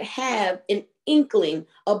should have an inkling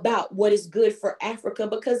about what is good for Africa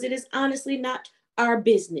because it is honestly not our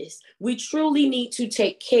business. We truly need to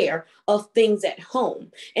take care of things at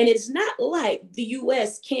home. And it's not like the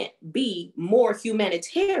US can't be more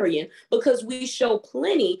humanitarian because we show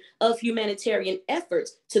plenty of humanitarian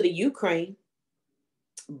efforts to the Ukraine,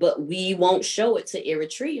 but we won't show it to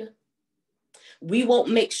Eritrea. We won't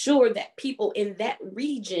make sure that people in that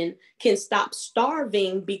region can stop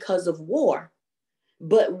starving because of war,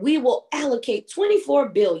 but we will allocate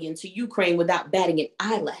 $24 billion to Ukraine without batting an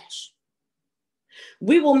eyelash.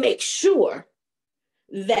 We will make sure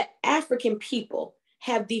that African people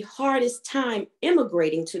have the hardest time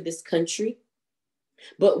immigrating to this country,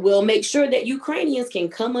 but we'll make sure that Ukrainians can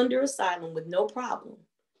come under asylum with no problem.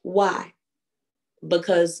 Why?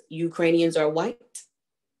 Because Ukrainians are white.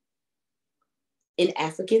 And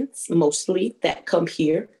Africans, mostly, that come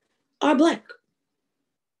here are Black.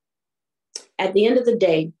 At the end of the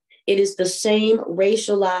day, it is the same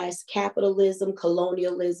racialized capitalism,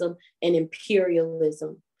 colonialism, and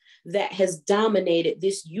imperialism that has dominated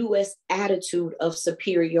this US attitude of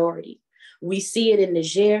superiority. We see it in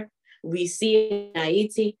Niger, we see it in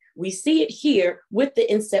Haiti, we see it here with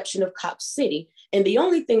the inception of Cop City. And the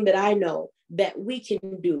only thing that I know that we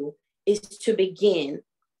can do is to begin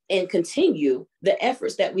and continue the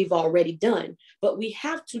efforts that we've already done. But we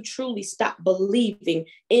have to truly stop believing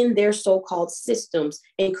in their so-called systems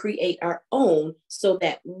and create our own so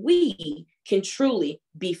that we can truly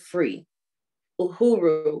be free.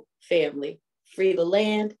 Uhuru family, free the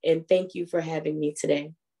land, and thank you for having me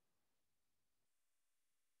today.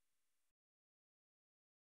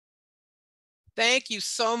 Thank you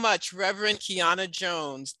so much, Reverend Keyanna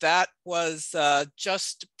Jones. That was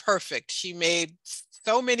just perfect. She made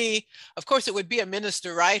so many, of course, it would be a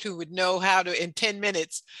minister, right, who would know how to, in 10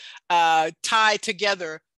 minutes, tie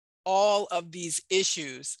together all of these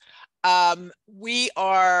issues. We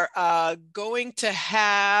are going to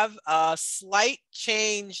have a slight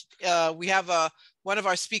change. We have one of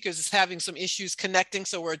our speakers is having some issues connecting,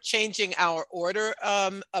 so we're changing our order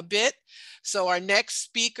a bit. So our next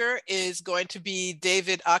speaker is going to be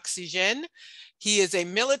David Oxygene. He is a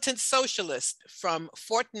militant socialist from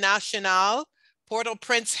Fort National,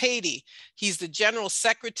 Port-au-Prince, Haiti. He's the General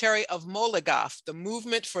Secretary of MOLEGHAF, the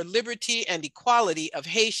Movement for Liberty and Equality of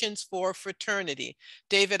Haitians for Fraternity.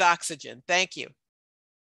 David Oxygene, thank you.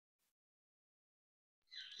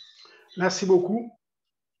 Merci beaucoup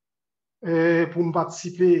pour me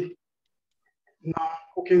participer dans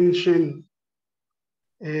aucune chaîne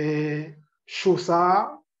chose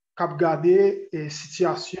ça cap garder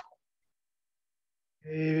situation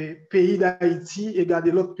pays d'Haïti et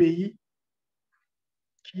garder l'autre pays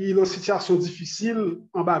qui est une situation difficile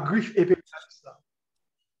en bas griffe impérialiste.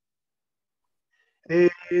 Et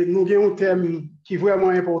nous avons un thème qui est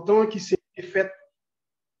vraiment important, qui s'est fait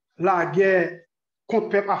la guerre contre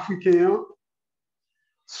le peuple africain,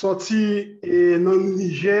 sorti dans le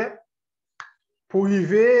Niger pour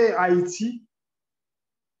arriver à Haïti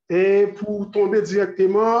et pour tomber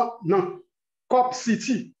directement dans Cop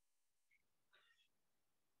City.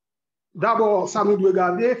 D'abord, ça nous doit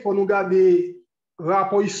garder, il faut nous garder le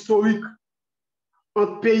rapport historique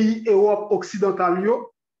entre pays Europe occidentale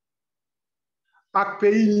et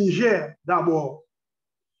pays Niger d'abord.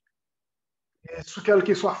 Sous quel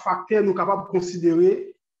que soit facteur, nous sommes capables de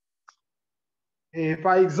considérer,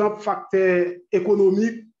 par exemple, facteur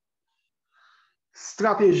économique,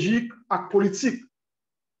 stratégique et politique.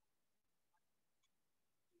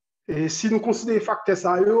 Et si nous considérons facteurs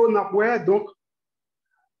ça, nous avons donc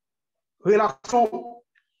relation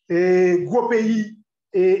gros pays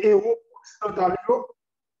et Europe occidentale,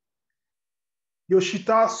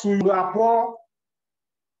 Yoshita sous le rapport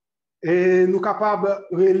et nous sommes capables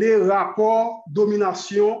de relayer rapport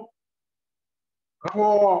domination,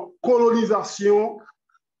 rapport colonisation,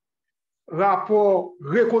 rapport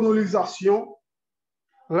recolonisation,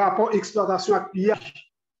 rapport exploitation et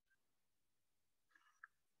pillage.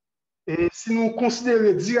 Et si nous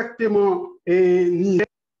considérons directement Niger,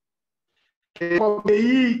 un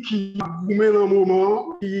pays qui a boumé dans un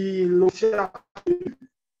moment, qui l'ancien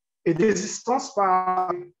et résistance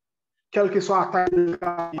par quelle que soit la taille de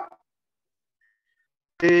la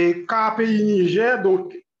et car pays Niger,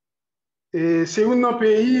 donc, c'est un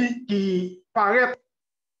pays qui paraît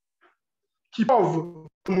qui pauvre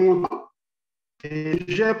dans le monde.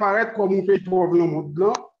 Niger paraît comme un pays pauvre dans le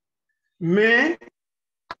monde, mais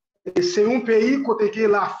c'est un pays côté que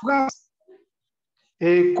la France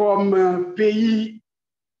est comme pays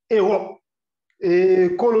Europe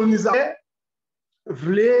et colonisateur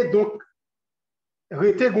voulait donc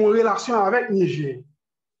rester en relation avec Niger.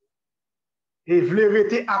 Et voulait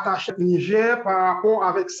rester attaché à Niger par rapport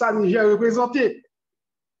avec ça Niger représenté.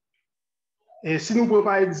 Et si nous prenons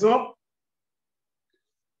par exemple,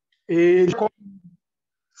 et comme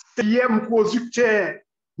 6e producteur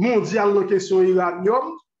mondial dans la question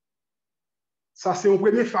uranium, ça c'est un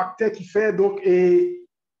premier facteur qui fait donc les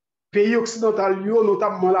pays occidentaux,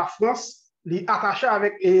 notamment la France, les attachés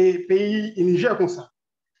avec les pays Niger comme ça.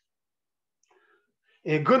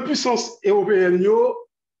 Et grande puissance européenne,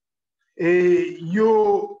 et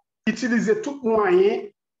yo utiliser tout moyen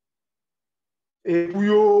pour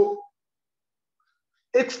yo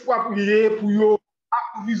exproprier, pour yo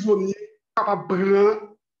approvisionner, capable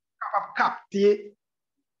prendre, capable capter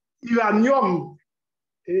uranium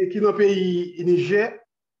qui est dans le pays Niger.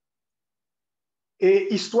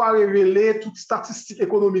 Et histoire révélée, toute statistique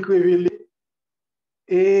économique révélée,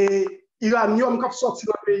 et uranium qui est sorti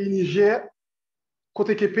dans le pays Niger,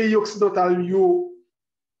 côté que les pays occidentaux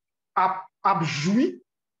a joui,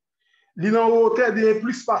 il a hauteur de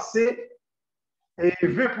plus passé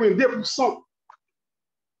 20,2%.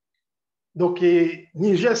 Donc,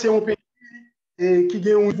 Niger, c'est un pays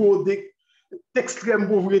qui a un niveau d'extrême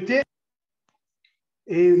pauvreté.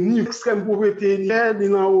 Et niveau d'extrême pauvreté, Niger,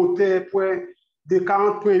 il a hauteur de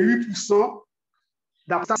 40,8%.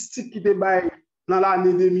 D'après la statistique qui était dans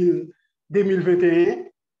l'année 2021.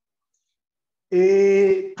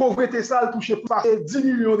 Et pauvreté, ça a touché plus de 10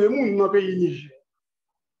 millions de monde dans le pays Niger.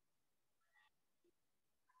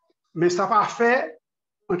 Mais ça n'a pas fait,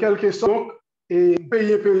 en quelque sorte, et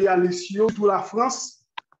pays impérialiste, surtout la France,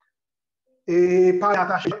 et pas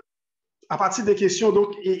attaché à partir des questions,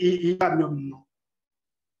 donc, uranium.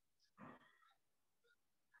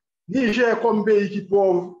 Niger comme pays qui est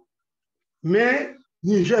pauvre, mais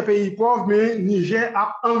Niger pays pauvre, mais Niger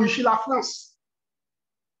a enrichi la France.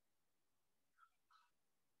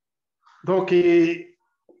 Donc,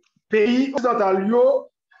 pays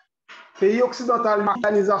occidental,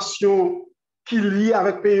 l'organisation qui lie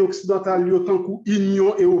avec pays occidental, tant que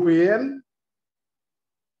l'Union européenne,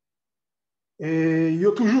 il y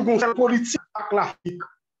a toujours une seule politique avec l'Afrique.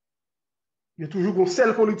 Il y a toujours une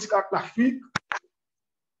seule politique avec l'Afrique.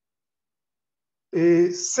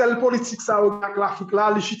 Et celle politique ça avec l'Afrique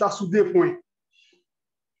là, il chita sous 2 points.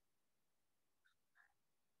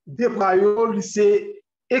 2 points, c'est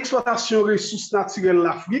exploitation des ressources naturelles de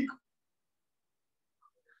l'Afrique.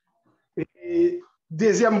 Et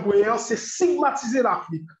deuxième point, c'est stigmatiser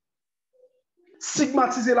l'Afrique.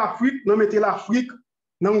 Stigmatiser l'Afrique, non mettre l'Afrique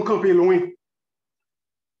dans un camp loin.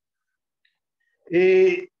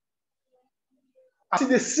 Et à partir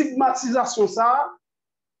de stigmatisation ça,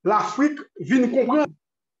 l'Afrique vient comprendre.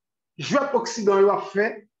 Je vais l'Occident a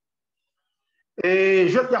fait et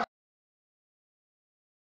je vais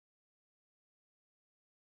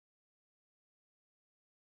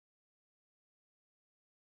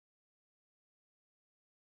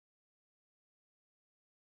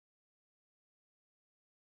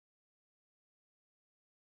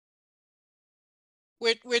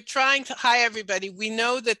We're trying to, hi everybody. We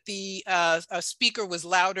know that the speaker was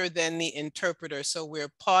louder than the interpreter, so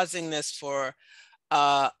we're pausing this for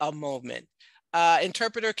a moment.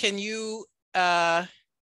 Interpreter, can you, hold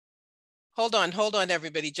on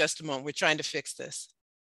everybody, just a moment. We're trying to fix this.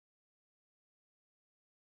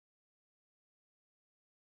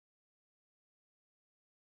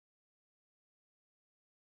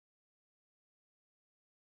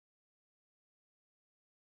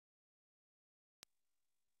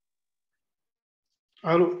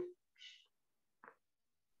 Hello.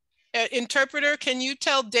 Interpreter, can you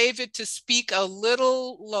tell David to speak a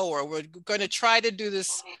little lower? We're going to try to do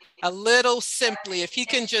this a little simply. If he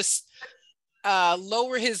can just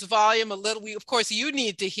lower his volume a little. Of course, you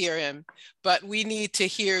need to hear him, but we need to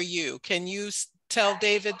hear you. Can you tell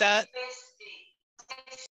David that?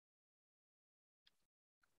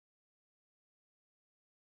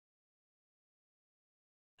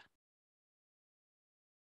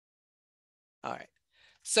 All right.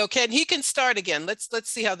 So he can start again. Let's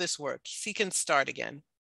see how this works. He can start again.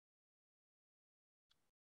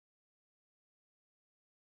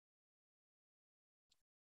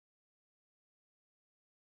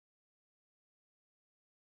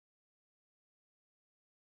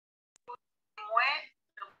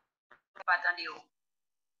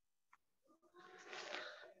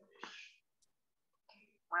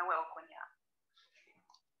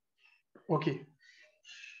 OK.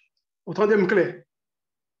 Entendez-moi clair?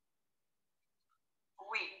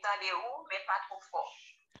 Oui, entendez-vous, mais pas trop fort.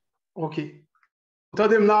 OK.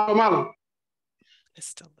 Entendez-moi normal? It's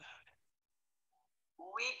still loud.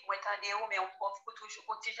 Oui, entendez-vous, mais on peut toujours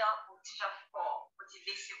petit genre fort, petit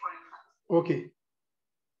baisser volume. OK.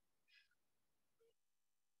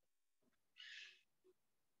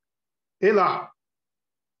 Et là?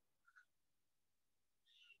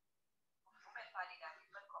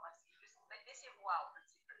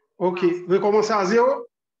 OK. Recommencer à zéro? Non,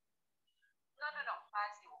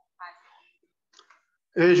 pas zéro, pas zéro.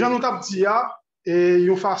 Et Jean nous t'a dit, et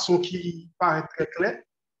une façon qui paraît très claire,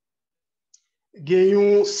 il y a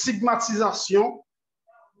une stigmatisation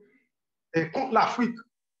contre l'Afrique.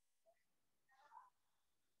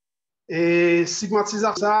 Et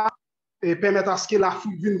stigmatisation ça permet à ce que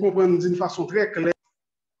l'Afrique vienne comprendre d'une façon très claire.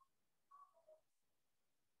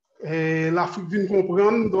 Et l'Afrique vienne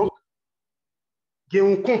comprendre, donc, il y a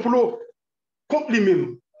un complot contre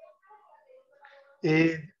lui-même.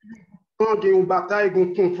 Et il y a une bataille,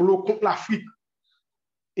 un complot contre l'Afrique.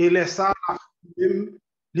 Et laisse ça, l'Afrique même,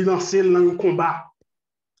 il lance un combat.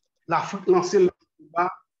 L'Afrique lance un combat.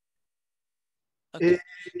 Okay. Et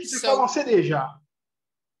qui s'est commencé déjà.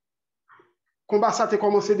 Combat ça a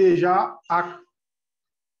commencé déjà avec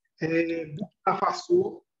Burkina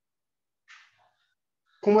Faso.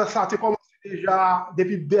 Comment ça a commencé déjà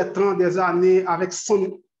depuis des années avec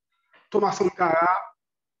Thomas Sankara,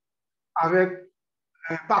 avec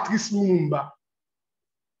Patrice Lumumba.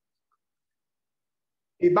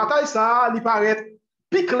 Et bataille ça, il paraît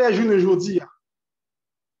plus clair aujourd'hui.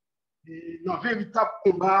 Dans un véritable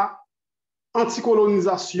combat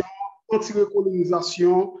anti-colonisation,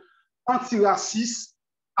 anti-recolonisation, anti-raciste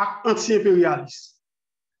et anti-impérialiste.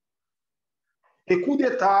 Et coup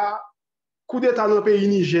d'État dans le pays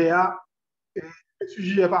Niger, le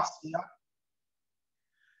sujet est passé,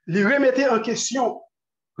 il remettait en question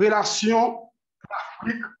relation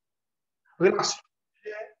l'Afrique, relation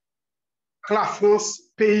avec la France,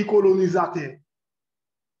 pays colonisateur.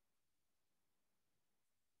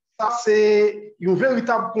 Ça, c'est un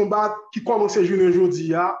véritable combat qui commence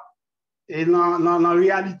aujourd'hui. Et dans la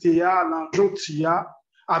réalité, dans l'objectif,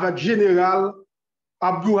 avec le général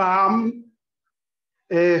Abdouraham,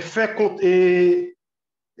 fait compte et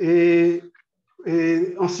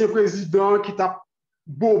ancien président qui t'a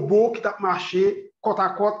bobo, qui t'a marché côte à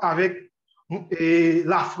côte avec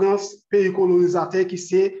la France, pays colonisateur qui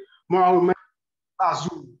c'est Mohamed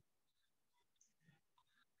Bazoum.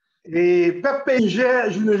 Et peuple Niger,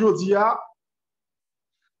 aujourd'hui,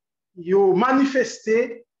 ils ont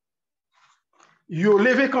manifesté, ils ont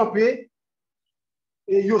levé campé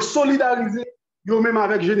et ils ont solidarisé même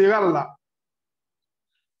avec le général là.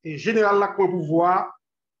 Et le général là prend pouvoir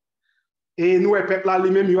et nous, le peuple là,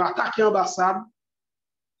 lui-même, ils ont attaqué l'ambassade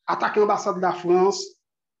de la France,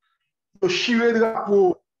 ils ont chiré le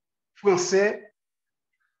drapeau français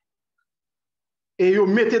et ils ont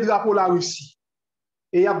mis le drapeau de la Russie.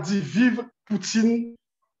 Et il a dit vive Poutine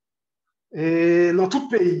dans tout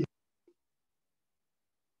le pays.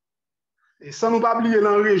 Et sans nous pas oublier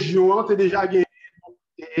dans la région, tu as déjà gagné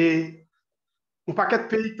et un paquet de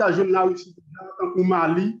pays qui ont joué la Russie, comme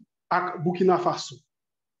Mali et Burkina Faso.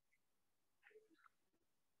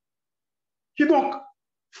 Qui donc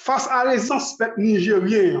face à la résistance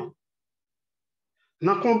nigérienne,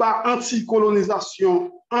 dans le combat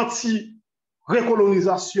anti-colonisation,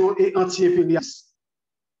 anti-recolonisation et anti-impérialisme,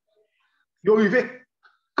 ils arrivaient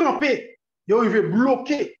camper, ils arrivaient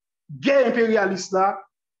bloquer la guerre impérialiste là,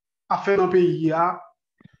 à faire dans le pays.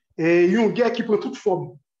 Et une guerre qui prend toute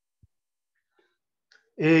forme.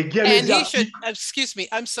 Et guerre médiatique. Excuse me,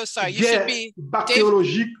 I'm so sorry. You guerre should be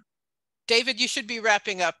bactériologique. David, you should be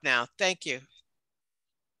wrapping up now. Thank you.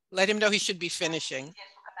 Let him know he should be finishing.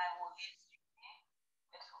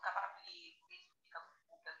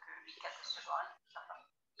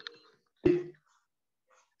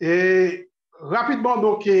 Et rapidement,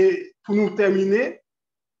 donc, pour nous terminer,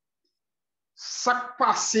 ça qui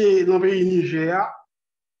passé dans le pays Niger,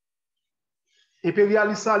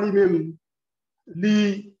 impérialiste lui-même,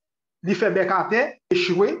 lui fait bécaté,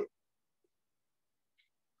 échoué,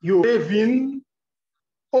 il vient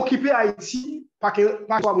occuper Haïti par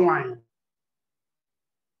trois moyens.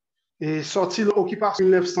 Et sorti de l'occupation en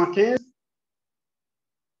 1915,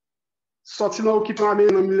 sorti de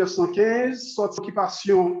l'occupation en 1915, sorti de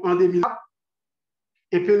l'occupation en 2004,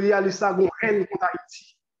 impérialiste a règne contre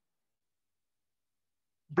Haïti.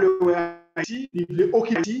 Il veut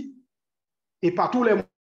occuper Haïti et par tous les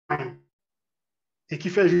moyens. Et qui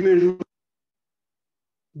fait journée jour,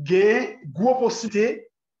 gain gros possibilité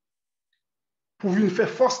pour venir faire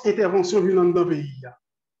force intervention dans le pays.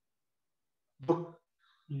 Donc,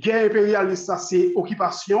 guerre impérialiste, ça c'est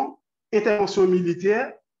occupation, intervention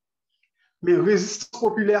militaire, mais résistance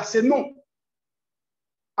populaire, c'est non.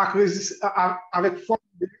 Avec forme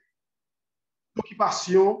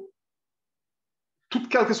d'occupation, toute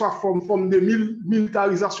quelle que soit forme de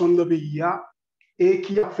militarisation de notre pays, et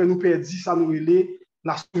qui a fait nous perdre, ça nous relève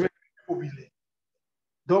la souveraineté populaire.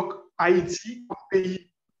 Donc, Haïti, un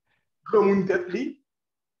pays grand monde tête li,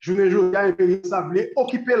 je ne un pays sablé,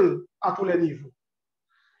 occupé à tous les niveaux.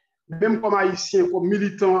 Même comme Haïtiens, comme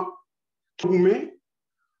militants, nous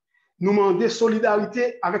demandons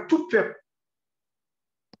solidarité avec tout peuple.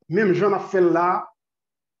 Même j'en ai fait là,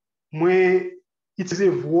 moi, utiliser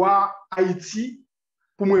voix Haïti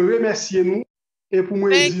pour me remercier nous et pour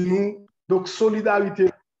me dire nous, donc solidarité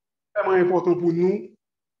vraiment important pour nous,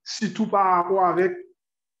 surtout par rapport avec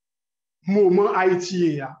le moment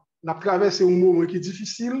haïtien. La traversé un moment qui est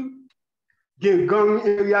difficile, il y a gang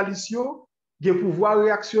impérialiste, il y a pouvoir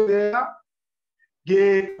réactionnaire, il y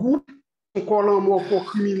a groupe encore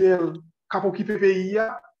criminel qui a occupé le pays,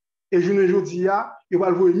 et je ne dis pas, il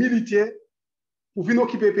va le militaire pour venir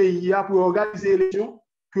occuper le pays, pour organiser l'élection,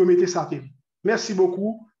 pour mettre ça. Merci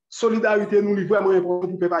beaucoup. Solidarité, nous, est vraiment important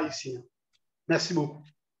pour le peuple haïtien. Merci beaucoup.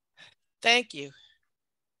 Thank you.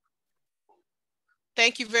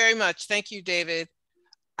 Thank you very much. Thank you, David.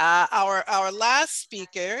 Our last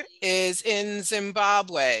speaker is in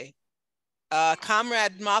Zimbabwe.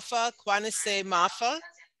 Comrade Mafa Kwanisai Mafa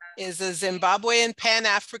is a Zimbabwean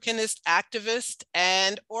Pan-Africanist activist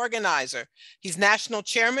and organizer. He's national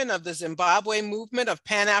chairman of the Zimbabwe Movement of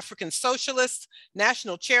Pan-African Socialists,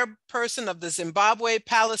 national chairperson of the Zimbabwe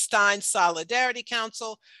Palestine Solidarity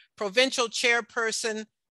Council, provincial chairperson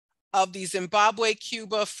of the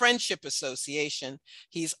Zimbabwe-Cuba Friendship Association.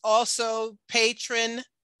 He's also patron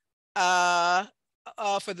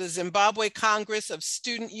for the Zimbabwe Congress of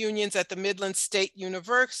Student Unions at the Midland State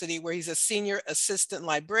University, where he's a senior assistant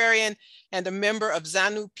librarian and a member of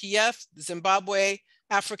ZANU-PF, the Zimbabwe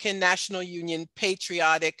African National Union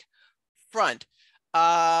Patriotic Front.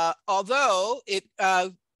 Although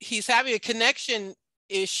he's having a connection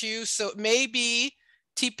issue, so it may be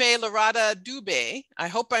Cde Mafa Dube. I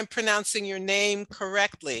hope I'm pronouncing your name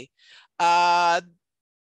correctly.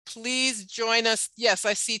 Please join us. Yes,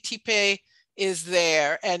 I see Cde is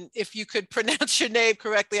there. And if you could pronounce your name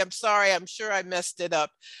correctly, I'm sorry, I'm sure I messed it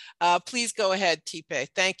up. Please go ahead, Cde.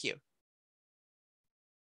 Thank you.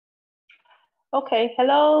 Okay,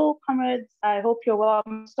 hello, comrades. I hope you're well.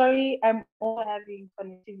 I'm sorry, I'm also having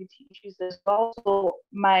connectivity issues as well. So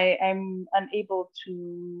I'm unable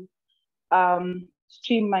to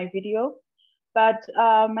stream my video. But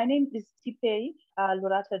my name is Cde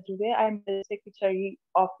Mafa Dube. I'm the Secretary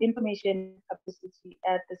of Information Capacity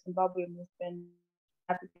at the Zimbabwe Movement.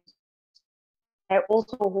 I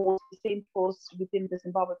also hold the same posts within the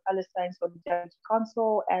Zimbabwe Palestine Solidarity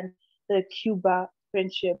Council and the Cuba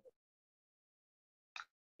Friendship.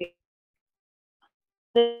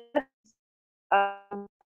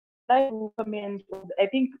 I recommend, I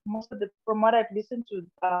think most of from what I've listened to,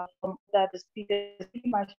 from that the speakers, pretty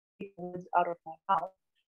much words out of my mouth.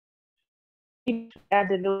 To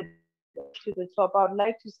add a little to the top, I would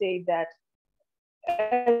like to say that,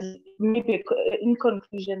 as maybe in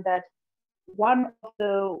conclusion, that one of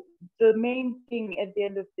the main thing at the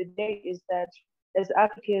end of the day is that as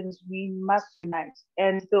Africans, we must unite.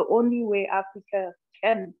 And the only way Africa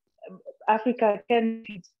can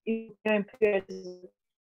beat imperialism .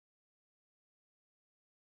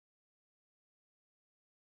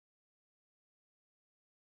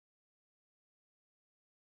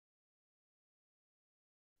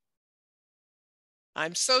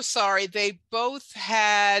 I'm so sorry. They both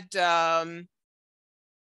had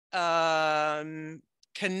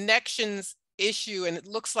connections issue, and it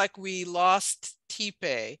looks like we lost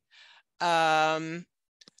Tipe.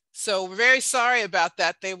 So we're very sorry about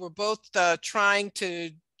that. They were both trying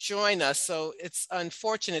to join us, so it's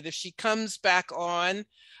unfortunate. If she comes back on,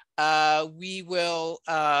 we will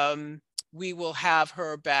have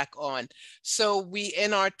her back on. So we,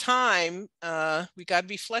 in our time, we got to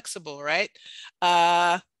be flexible, right?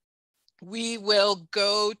 We will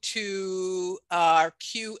go to our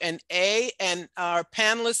Q&A, and our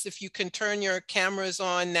panelists, if you can turn your cameras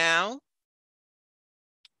on now.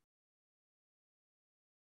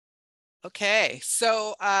 Okay,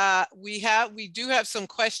 so we do have some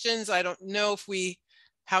questions. I don't know if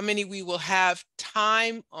how many we will have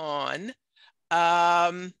time on.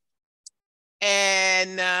 Let's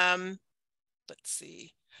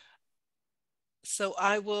see. So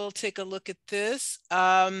I will take a look at this.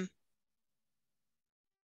 Let's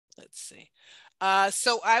see.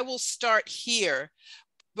 So I will start here,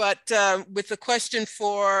 but with the question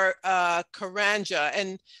for Karanja,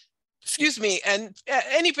 and excuse me, and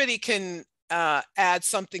anybody can add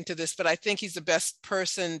something to this, but I think he's the best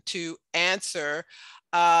person to answer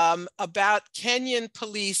about Kenyan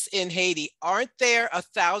police in Haiti. Aren't there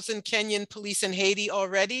 1,000 Kenyan police in Haiti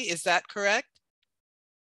already? Is that correct?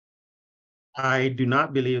 I do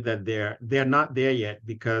not believe that they're not there yet,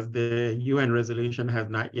 because the UN resolution has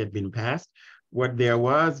not yet been passed. What there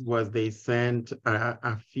was they sent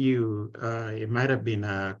a few, it might have been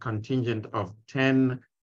a contingent of 10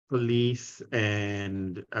 police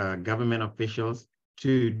and government officials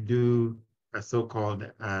to do a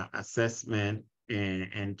so-called assessment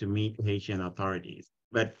and to meet Haitian authorities.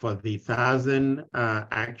 But for the 1,000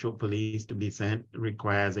 actual police to be sent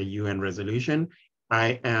requires a UN resolution.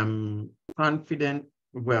 I am confident,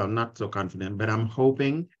 well, not so confident, but I'm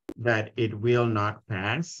hoping that it will not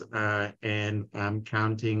pass. And I'm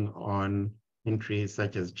counting on countries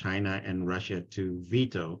such as China and Russia to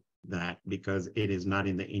veto that, because it is not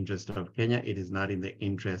in the interest of Kenya. It is not in the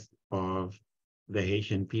interest of the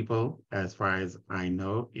Haitian people, as far as I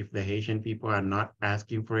know. If the Haitian people are not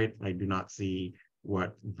asking for it, I do not see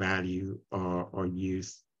what value or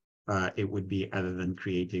use it would be, other than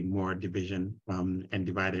creating more division and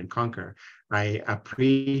divide and conquer. I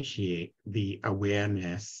appreciate the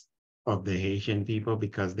awareness of the Haitian people,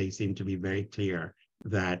 because they seem to be very clear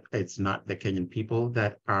that it's not the Kenyan people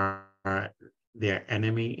that are their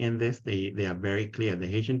enemy in this. They are very clear. The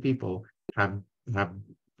Haitian people have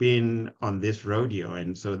been on this rodeo,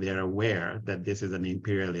 and so they're aware that this is an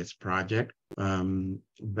imperialist project.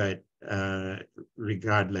 But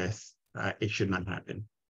regardless, it should not happen.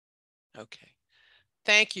 Okay,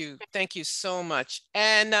 thank you so much.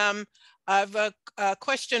 And I have a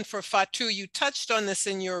question for Fatou. You touched on this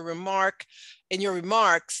in your remarks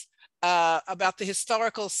about the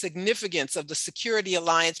historical significance of the security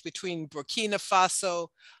alliance between Burkina Faso,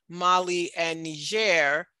 Mali, and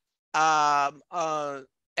Niger,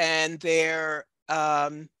 and their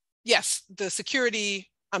the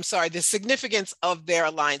significance of their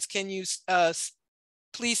alliance. Can you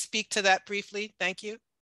please speak to that briefly? Thank you.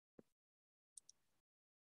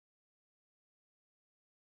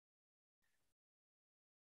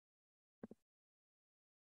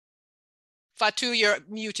 Fatou, you're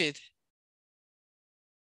muted.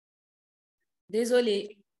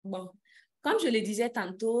 Désolée. Bon, comme je le disais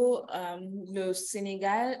tantôt, le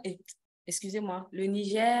Sénégal, excusez-moi, le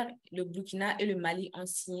Niger, le Burkina et le Mali ont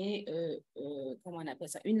signé, comment on appelle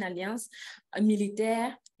ça, une alliance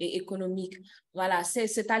militaire et économique. Voilà,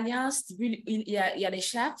 cette alliance, il y a des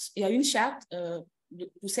chartes, il y a une charte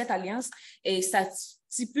pour cette alliance, et ça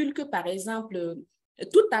stipule que, par exemple,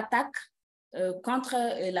 toute attaque contre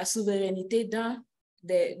la souveraineté d'un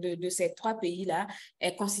de ces trois pays-là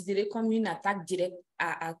est considérée comme une attaque directe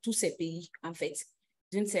à tous ces pays, en fait,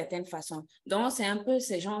 d'une certaine façon. Donc, c'est un peu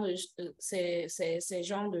ces genres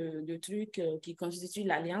de trucs qui constituent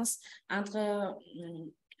l'alliance entre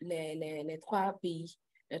les trois pays.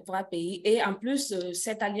 Et en plus,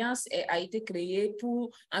 cette alliance a été créée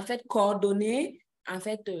pour, en fait, coordonner, en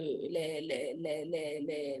fait,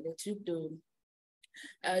 les trucs de...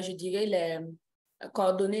 je dirais,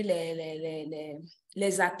 coordonner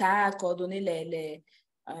les attaques, coordonner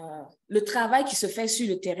le travail qui se fait sur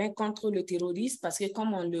le terrain contre le terrorisme, parce que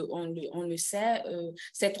comme on le sait,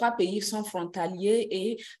 ces trois pays sont frontaliers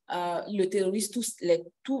et le terrorisme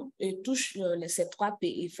touche ces trois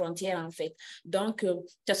pays frontières en fait. Donc,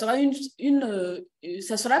 ça sera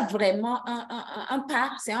ça sera vraiment un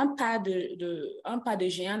pas, c'est un pas de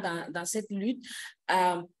géant dans cette lutte,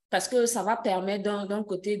 parce que ça va permettre d'un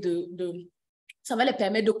côté ça va les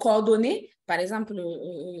permettre de coordonner, par exemple,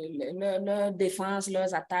 leur défense,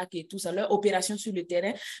 leurs attaques et tout ça, leur opération sur le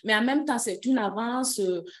terrain. Mais en même temps, c'est une avance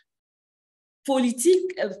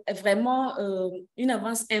politique, vraiment une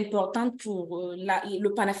avance importante pour le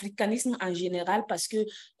panafricanisme en général, parce que,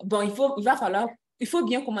 bon, il faut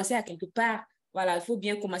bien commencer à quelque part. Voilà, il faut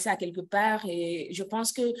bien commencer à quelque part et je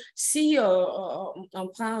pense que si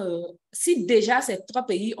si déjà ces trois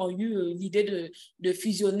pays ont eu l'idée de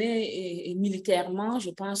fusionner militairement,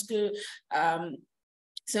 je pense que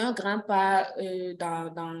c'est un grand pas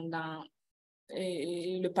dans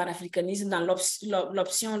le panafricanisme, dans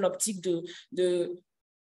l'optique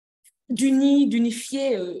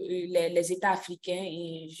d'unifier les États africains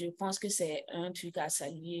et je pense que c'est un truc à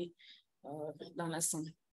saluer dans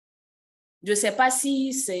l'ensemble. Je ne sais pas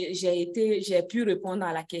si j'ai pu répondre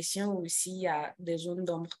à la question ou s'il y a des zones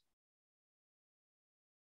d'ombre.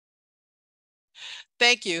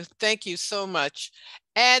 Thank you so much.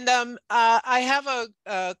 And I have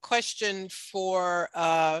a question for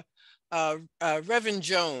Reverend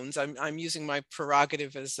Jones. I'm using my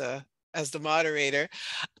prerogative as the moderator.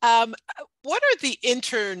 What are the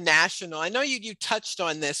international, I know you touched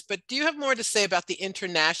on this, but do you have more to say about the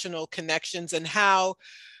international connections and how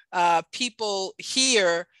people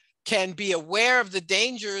here can be aware of the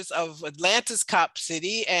dangers of Atlanta's Cop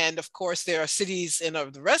City, and of course there are cities in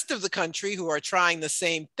the rest of the country who are trying the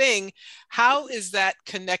same thing. How is that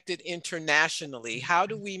connected internationally? How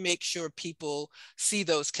do we make sure people see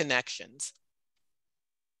those connections?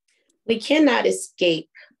 We cannot escape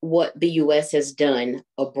what the US has done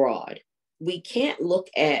abroad. We can't look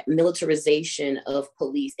at militarization of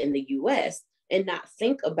police in the US and not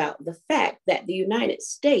think about the fact that the United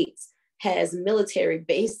States has military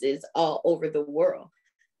bases all over the world.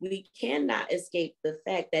 We cannot escape the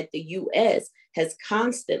fact that the US has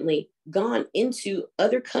constantly gone into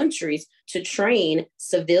other countries to train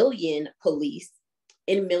civilian police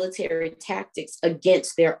in military tactics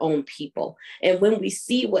against their own people. And when we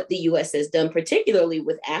see what the US has done, particularly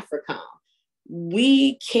with AFRICOM,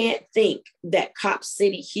 we can't think that Cop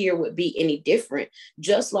City here would be any different.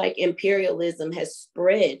 Just like imperialism has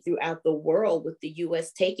spread throughout the world with the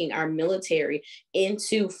US taking our military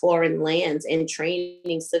into foreign lands and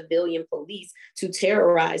training civilian police to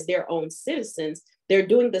terrorize their own citizens, they're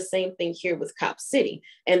doing the same thing here with Cop City.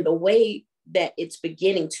 And the way that it's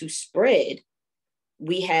beginning to spread,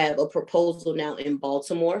 we have a proposal now in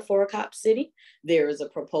Baltimore for a Cop City. There is a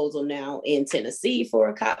proposal now in Tennessee for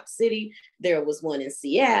a Cop City. There was one in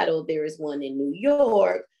Seattle. There is one in New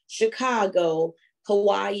York, Chicago.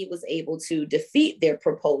 Hawaii was able to defeat their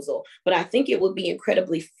proposal. But I think it would be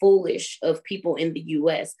incredibly foolish of people in the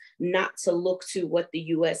US not to look to what the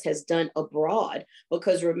US has done abroad.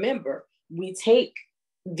 Because remember, we take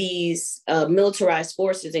these militarized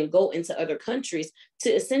forces and go into other countries to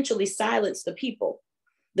essentially silence the people.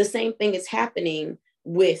 The same thing is happening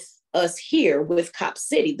with us here with Cop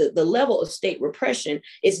City. The level of state repression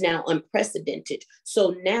is now unprecedented.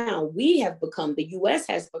 So now the US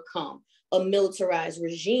has become a militarized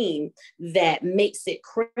regime that makes it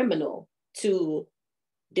criminal to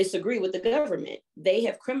disagree with the government. They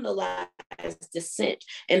have criminalized dissent,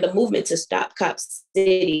 and the movement to stop Cop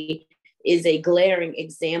City is a glaring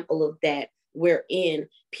example of that, wherein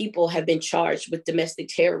people have been charged with domestic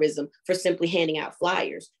terrorism for simply handing out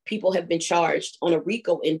flyers. People have been charged on a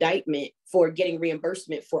RICO indictment for getting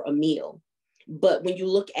reimbursement for a meal. But when you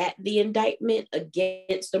look at the indictment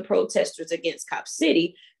against the protesters against Cop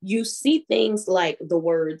City, you see things like the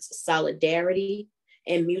words solidarity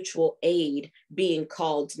and mutual aid being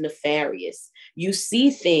called nefarious. You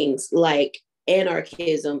see things like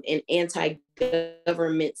anarchism and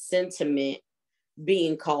anti-government sentiment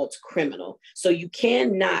being called criminal. So you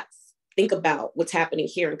cannot think about what's happening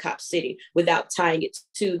here in Cop City without tying it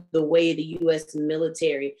to the way the US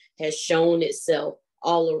military has shown itself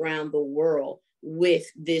all around the world with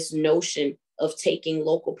this notion of taking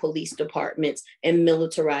local police departments and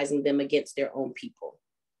militarizing them against their own people.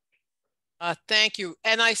 Thank you.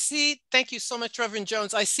 And thank you so much, Reverend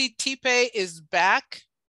Jones. I see Tipe is back.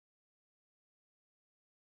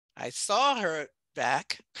 I saw her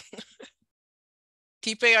back.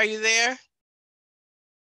 Tipe, are you there?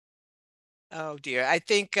 Oh dear, I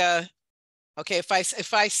think, okay, if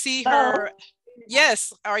I see her,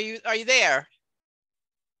 Yes, are you there?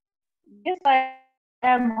 Yes, I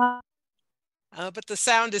am. But the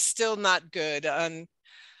sound is still not good. I'm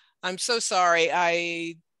so sorry.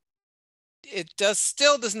 It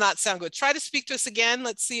still does not sound good. Try to speak to us again.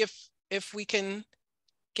 Let's see if we can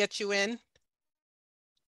get you in.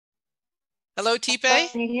 Hello, Tipe?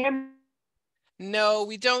 Can you hear me? No,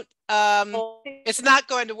 we don't. It's not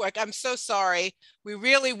going to work. I'm so sorry. We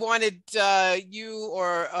really wanted you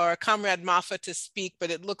or Comrade Mafa to speak, but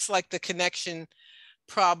it looks like the connection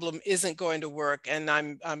problem isn't going to work, and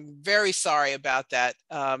I'm very sorry about that.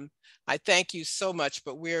 I thank you so much,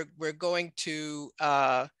 but we're going to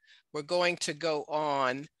go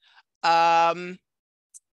on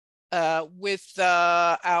with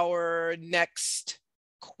our next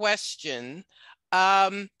question.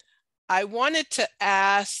 I wanted to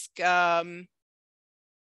ask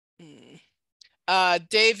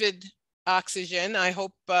David Oxygene. I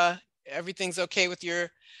hope everything's okay with your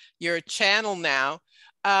channel now.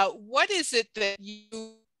 What is it that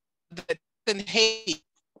you in Haiti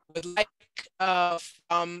would like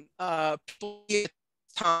from people at this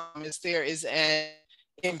time, as there is an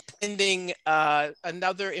impending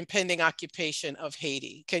another impending occupation of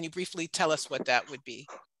Haiti? Can you briefly tell us what that would be?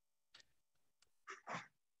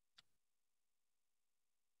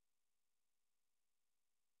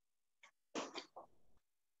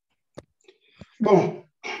 Bon,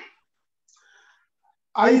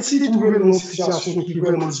 Haïti est trouvé dans une situation qui est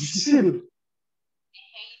vraiment difficile.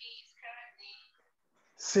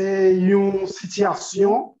 C'est une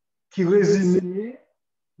situation qui résume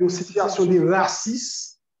une situation de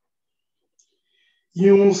racisme,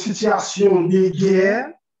 une situation de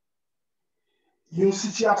guerre, une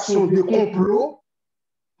situation de complot,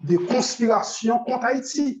 de conspiration contre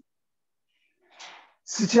Haïti.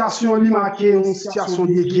 Situation marquée une situation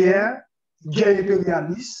de guerre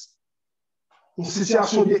impérialiste, une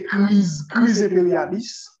situation de crise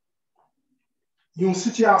impérialiste, une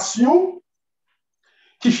situation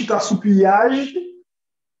qui fit sous pillage,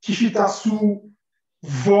 qui fit sous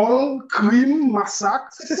vol, crime, massacre,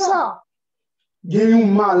 c'est ça. Il y a un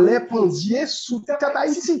malais pendier sous tête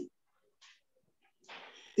Haïti.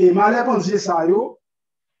 Et malais pendier ça,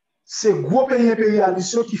 c'est gros pays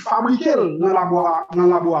impérialistes qui fabriquent dans le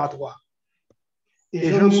laboratoire. Et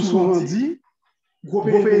je nous souvent dit, gros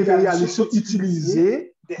pays impérialistes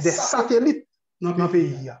utilisaient des satellites dans le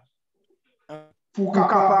pays pour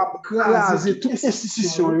capable craser toute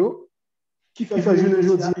institution qui fait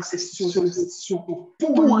aujourd'hui institution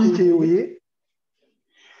pourrie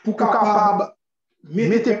pour capable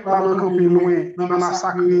mettre pas dans camp loin dans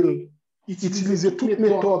massacrer, utiliser toute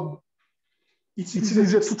méthode,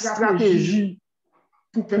 utiliser toute stratégie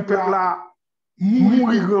pour peuple là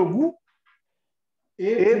mourir grand goût.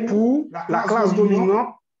 Et pour la classe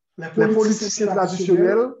dominante, les politiciens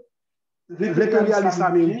traditionnels, l'impérialisme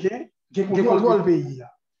américain, qui contrôle le pays.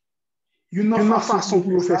 Une autre façon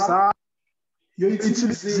pour faire ça, ils ont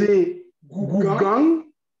utilisé gang,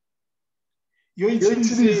 ils ont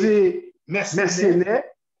utilisé mercenaires,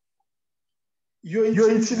 ils ont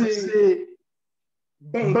utilisé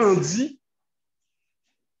bandits,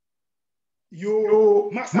 ils ont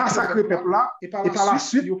massacré le peuple là, et par la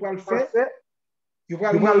suite, ils ont le fait. Il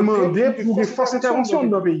va demander pour une force d'intervention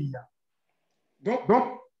dans le pays. Donc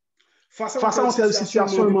face à une telle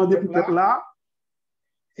situation, demander pour le peuple là,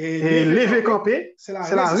 et lever camper, c'est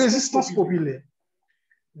la résistance populaire.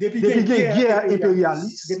 Depuis qu'il y a guerre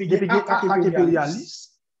impérialiste, depuis qu'il y a attaque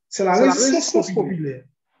impérialiste, c'est la résistance populaire.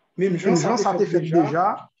 Même gens, ça a été fait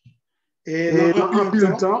déjà, et dans un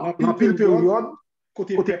pile temps, dans pile période,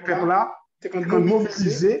 côté peuple là, c'est quand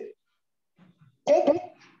mobilisé contre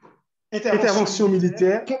intervention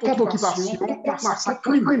militaire, contre occupation, contre massacre,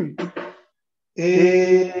 crime.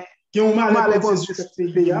 Et qui ont mal répondu ce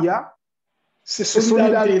pays, c'est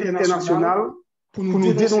solidarité internationale pour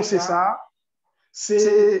nous dénoncer ça.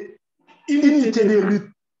 C'est unité de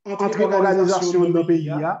lutte entre organisations dans le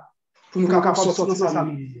pays pour nous capables de sortir de ça.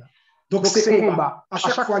 Donc c'est un combat. À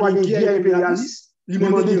chaque fois qu'il y a une guerre impérialiste, il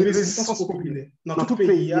demande une résistance populaire dans tout le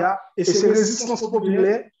pays. Et ces résistances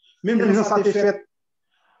populaires, même quand ça a été fait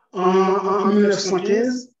en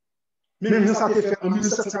 1915, même quand ça a été fait en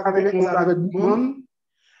 1791 avec Boukman,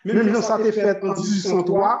 même quand ça a été fait en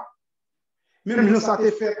 1803, même quand ça a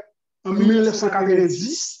été fait en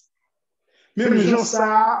 1990, même quand ça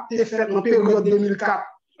a été fait en période 2004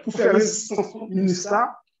 pour faire résistance contre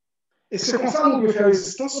l'UNISA. Et c'est comme ça que nous pouvons faire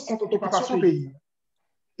résistance contre l'occupation du pays.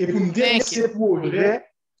 Et pour nous dénoncer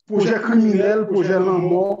projets criminels, projets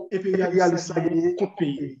mort, impérialistes contre le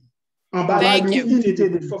pays. En bas, il y a une unité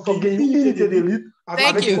de lutte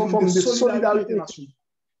avec une forme de solidarité nationale.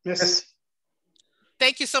 Merci.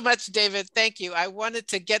 Thank you so much, David. Thank you. I wanted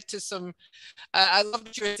to get to some, I love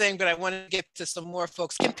what you were saying, but I wanted to get to some more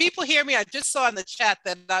folks. Can people hear me? I just saw in the chat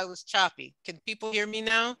that I was choppy. Can people hear me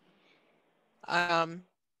now?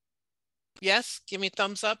 Yes, give me a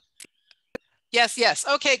thumbs up. Yes, yes.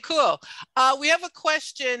 Okay, cool. We have a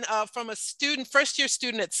question from a student, first-year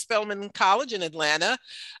student at Spelman College in Atlanta.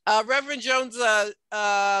 Reverend Jones,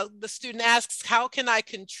 the student asks, how can I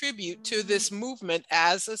contribute to this movement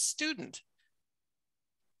as a student?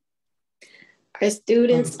 Our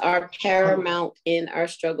students are paramount in our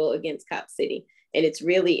struggle against Cop City. And it's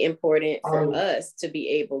really important for us to be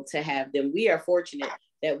able to have them. We are fortunate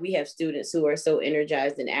that we have students who are so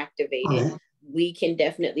energized and activated. We can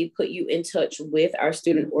definitely put you in touch with our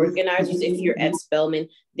student organizers. If you're at Spelman,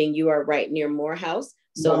 then you are right near Morehouse.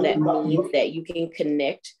 So that means that you can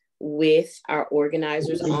connect with our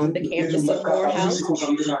organizers on the campus of Morehouse.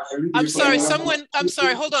 I'm sorry,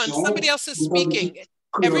 hold on. Somebody else is speaking.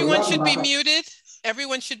 Everyone should be muted.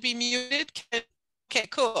 Everyone should be muted. Okay,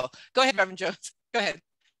 cool. Go ahead, Reverend Jones. Go ahead.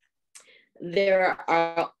 There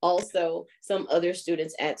are also some other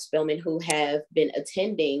students at Spelman who have been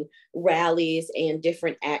attending rallies and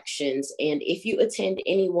different actions. And if you attend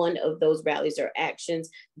any one of those rallies or actions,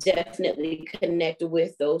 definitely connect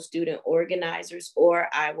with those student organizers, or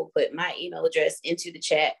I will put my email address into the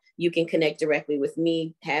chat. You can connect directly with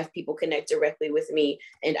me, have people connect directly with me,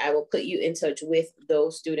 and I will put you in touch with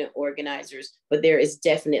those student organizers. But there is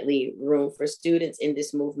definitely room for students in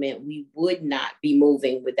this movement. We would not be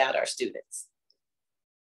moving without our students.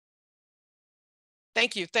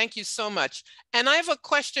 Thank you. Thank you so much. And I have a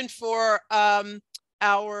question for our,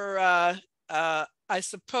 I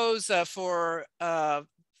suppose, for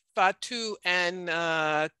Fatou and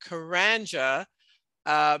Karanja,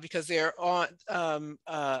 because they're on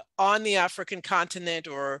the African continent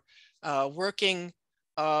or working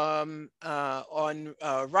on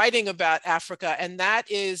writing about Africa, and that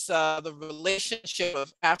is the relationship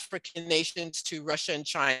of African nations to Russia and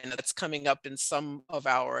China. That's coming up in some of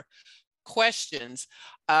our questions.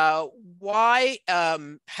 Why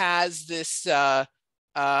has this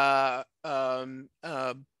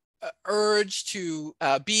urge to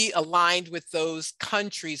be aligned with those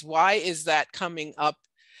countries, why is that coming up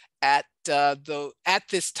at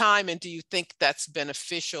this time, and do you think that's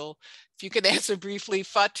beneficial? If you could answer briefly,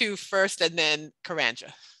 Fatou first and then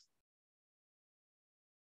Karanja.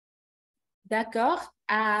 D'accord.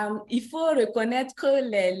 Il faut reconnaître que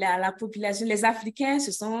la population, les Africains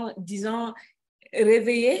se sont, disons,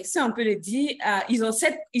 réveillés, si on peut le dire.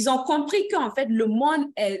 Ils ont compris qu'en fait, le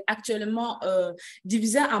monde est actuellement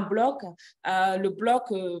divisé en blocs. Le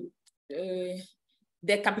bloc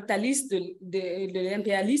des capitalistes, de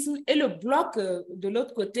l'impérialisme, et le bloc de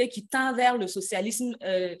l'autre côté qui tend vers le socialisme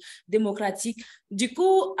démocratique. Du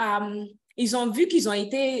coup, ils ont vu qu'ils ont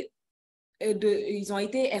été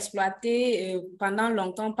exploités pendant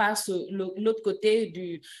longtemps par l'autre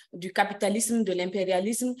côté du capitalisme, de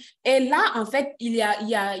l'impérialisme. Et là, en fait,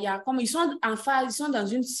 comme ils sont en phase, ils sont dans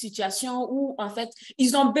une situation où, en fait,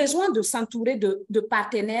 ils ont besoin de s'entourer de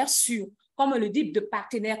partenaires sûrs, comme on le dit, de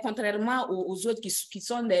partenaires, contrairement aux autres qui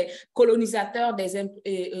sont des colonisateurs, des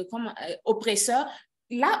oppresseurs.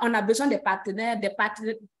 Là, on a besoin des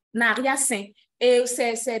partenariats sains. Et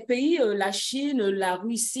ces pays, la Chine, la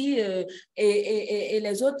Russie et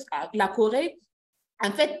les autres, la Corée,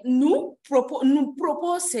 en fait, nous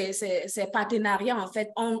proposent ces partenariats. En fait,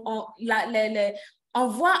 on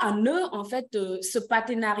voit en eux, en fait, ce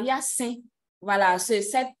partenariat sain. Voilà,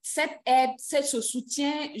 cette aide, ce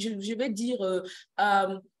soutien, je vais dire,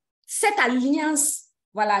 cette alliance,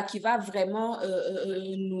 voilà, qui va vraiment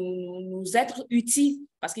nous être utile,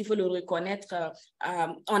 parce qu'il faut le reconnaître,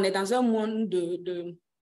 on est dans un monde de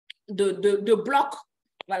blocs,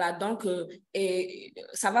 voilà, donc et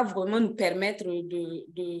ça va vraiment nous permettre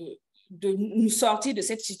de nous sortir de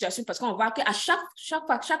cette situation, parce qu'on voit qu'à quand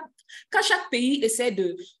chaque pays essaie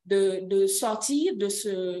de sortir, de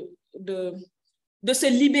se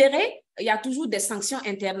libérer, il y a toujours des sanctions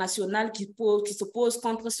internationales qui se posent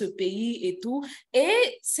contre ce pays et tout.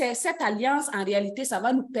 Et cette alliance, en réalité, ça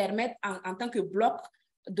va nous permettre, en tant que bloc,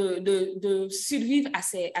 de survivre à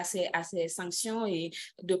ces sanctions et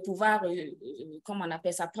de pouvoir, comment on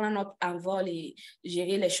appelle ça, prendre notre envol et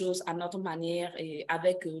gérer les choses à notre manière et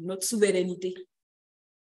avec notre souveraineté.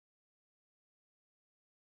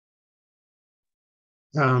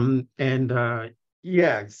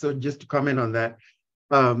 Yeah, so just to comment on that,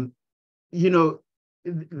 you know,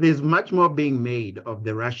 there's much more being made of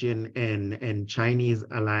the Russian and Chinese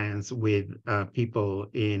alliance with people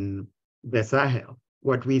in the Sahel.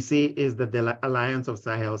 What we see is that the alliance of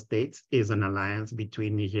Sahel states is an alliance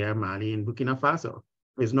between Niger, Mali, and Burkina Faso.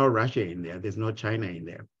 There's no Russia in there. There's no China in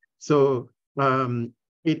there. So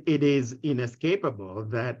it is inescapable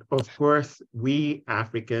that, of course, we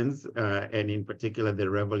Africans, and in particular the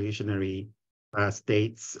revolutionary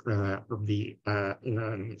states of the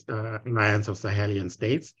Alliance of Sahelian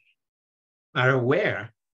States, are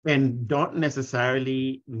aware and don't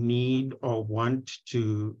necessarily need or want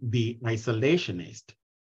to be isolationist.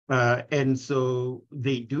 And so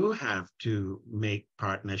they do have to make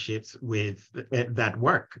partnerships with that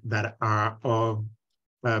work that are of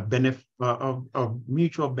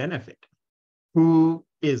mutual benefit. Who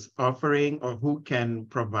is offering or who can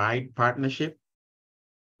provide partnership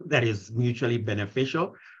that is mutually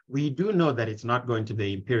beneficial? We do know that it's not going to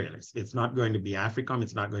be imperialist. It's not going to be AFRICOM.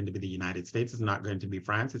 It's not going to be the United States. It's not going to be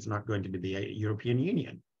France. It's not going to be the European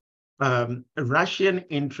Union. Russian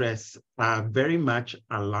interests are very much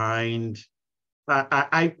aligned.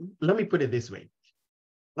 Let me put it this way.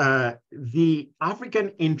 The African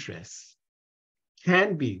interests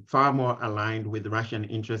can be far more aligned with Russian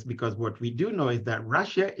interests, because what we do know is that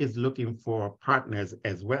Russia is looking for partners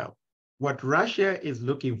as well. What Russia is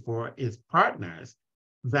looking for is partners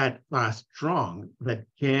that are strong, that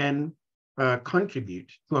can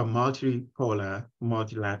contribute to a multipolar,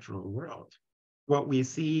 multilateral world. What we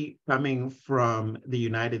see coming from the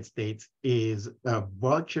United States is a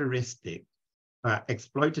vulturistic,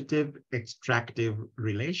 exploitative, extractive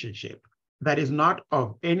relationship that is not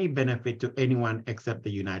of any benefit to anyone except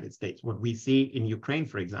the United States. What we see in Ukraine,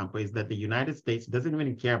 for example, is that the United States doesn't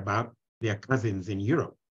really care about their cousins in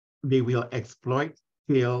Europe. They will exploit,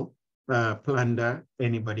 kill, plunder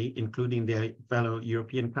anybody, including their fellow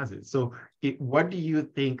European cousins. So what do you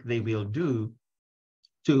think they will do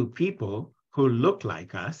to people who look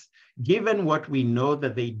like us, given what we know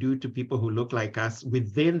that they do to people who look like us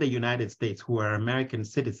within the United States who are American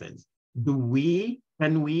citizens?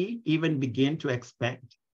 Can we even begin to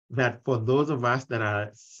expect that for those of us that are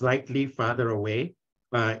slightly farther away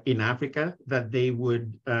in Africa, that they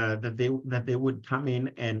would come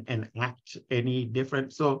in and act any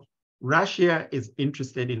different? So Russia is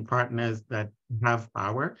interested in partners that have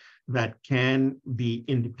power, that can be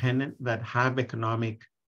independent, that have economic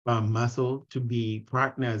muscle to be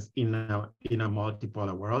partners in a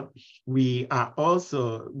multipolar world. We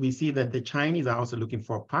see that the Chinese are also looking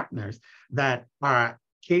for partners that are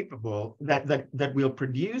capable, that will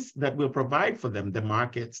produce, that will provide for them the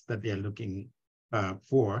markets that they're looking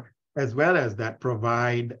for, as well as that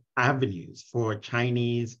provide avenues for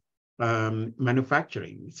Chinese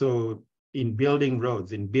manufacturing. So in building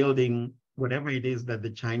roads, in building whatever it is that the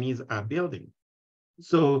Chinese are building.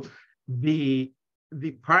 So the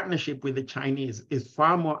partnership with the Chinese is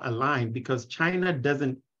far more aligned, because China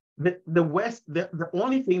doesn't, the West, the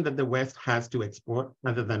only thing that the West has to export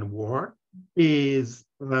other than war is,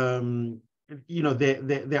 their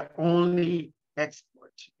only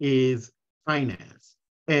export is finance.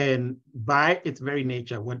 And by its very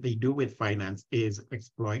nature, what they do with finance is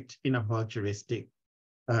exploit in a vulturistic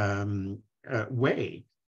way.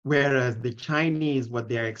 Whereas the Chinese, what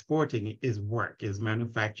they're exporting is work, is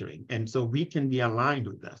manufacturing. And so we can be aligned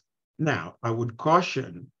with that. Now, I would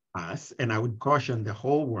caution us, and I would caution the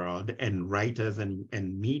whole world and writers and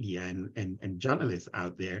media and journalists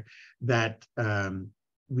out there, that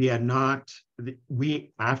we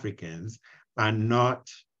Africans are not,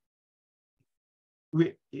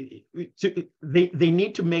 they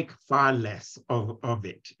need to make far less of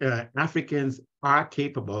it. Africans are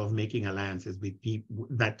capable of making alliances with people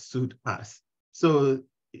that suit us. So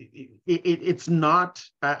it's not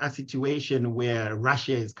a situation where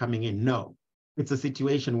Russia is coming in. No, it's a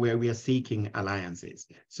situation where we are seeking alliances.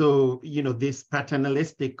 So, this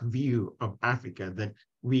paternalistic view of Africa, that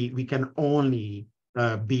we can only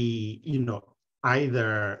be,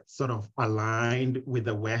 either sort of aligned with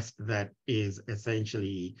the West that is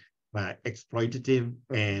essentially exploitative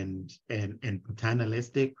and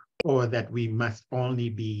paternalistic, or that we must only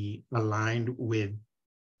be aligned with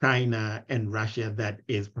China and Russia that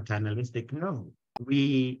is paternalistic. No,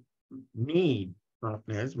 we need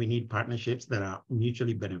partners, we need partnerships that are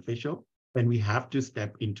mutually beneficial, and we have to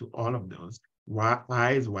step into all of those,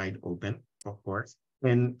 eyes wide open, of course,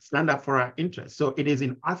 and stand up for our interests. So it is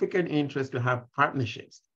in African interest to have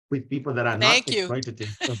partnerships with people that are not exploitative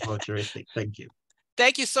or vulturistic. Thank you.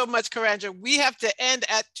 Thank you so much, Karanja. We have to end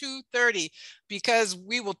at 2:30 because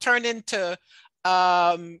we will turn into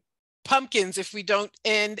pumpkins if we don't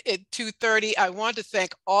end at 2:30. I want to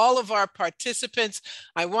thank all of our participants.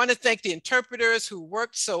 I want to thank the interpreters who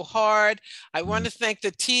worked so hard. I want to thank the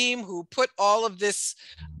team who put all of this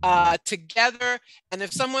together. And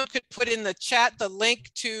if someone could put in the chat the link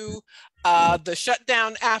to the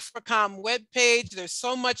Shutdown AFRICOM webpage. There's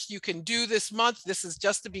so much you can do this month. This is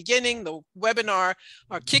just the beginning. The webinar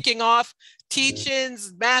are kicking off.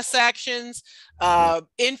 Teach-ins, mass actions,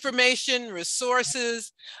 information,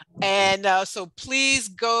 resources. And so please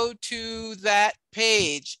go to that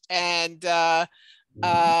page and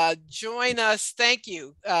join us. Thank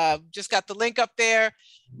you. Just got the link up there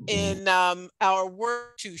in our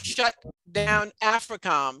work to shut down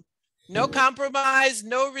AFRICOM. No compromise,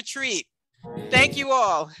 no retreat. Thank you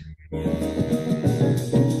all.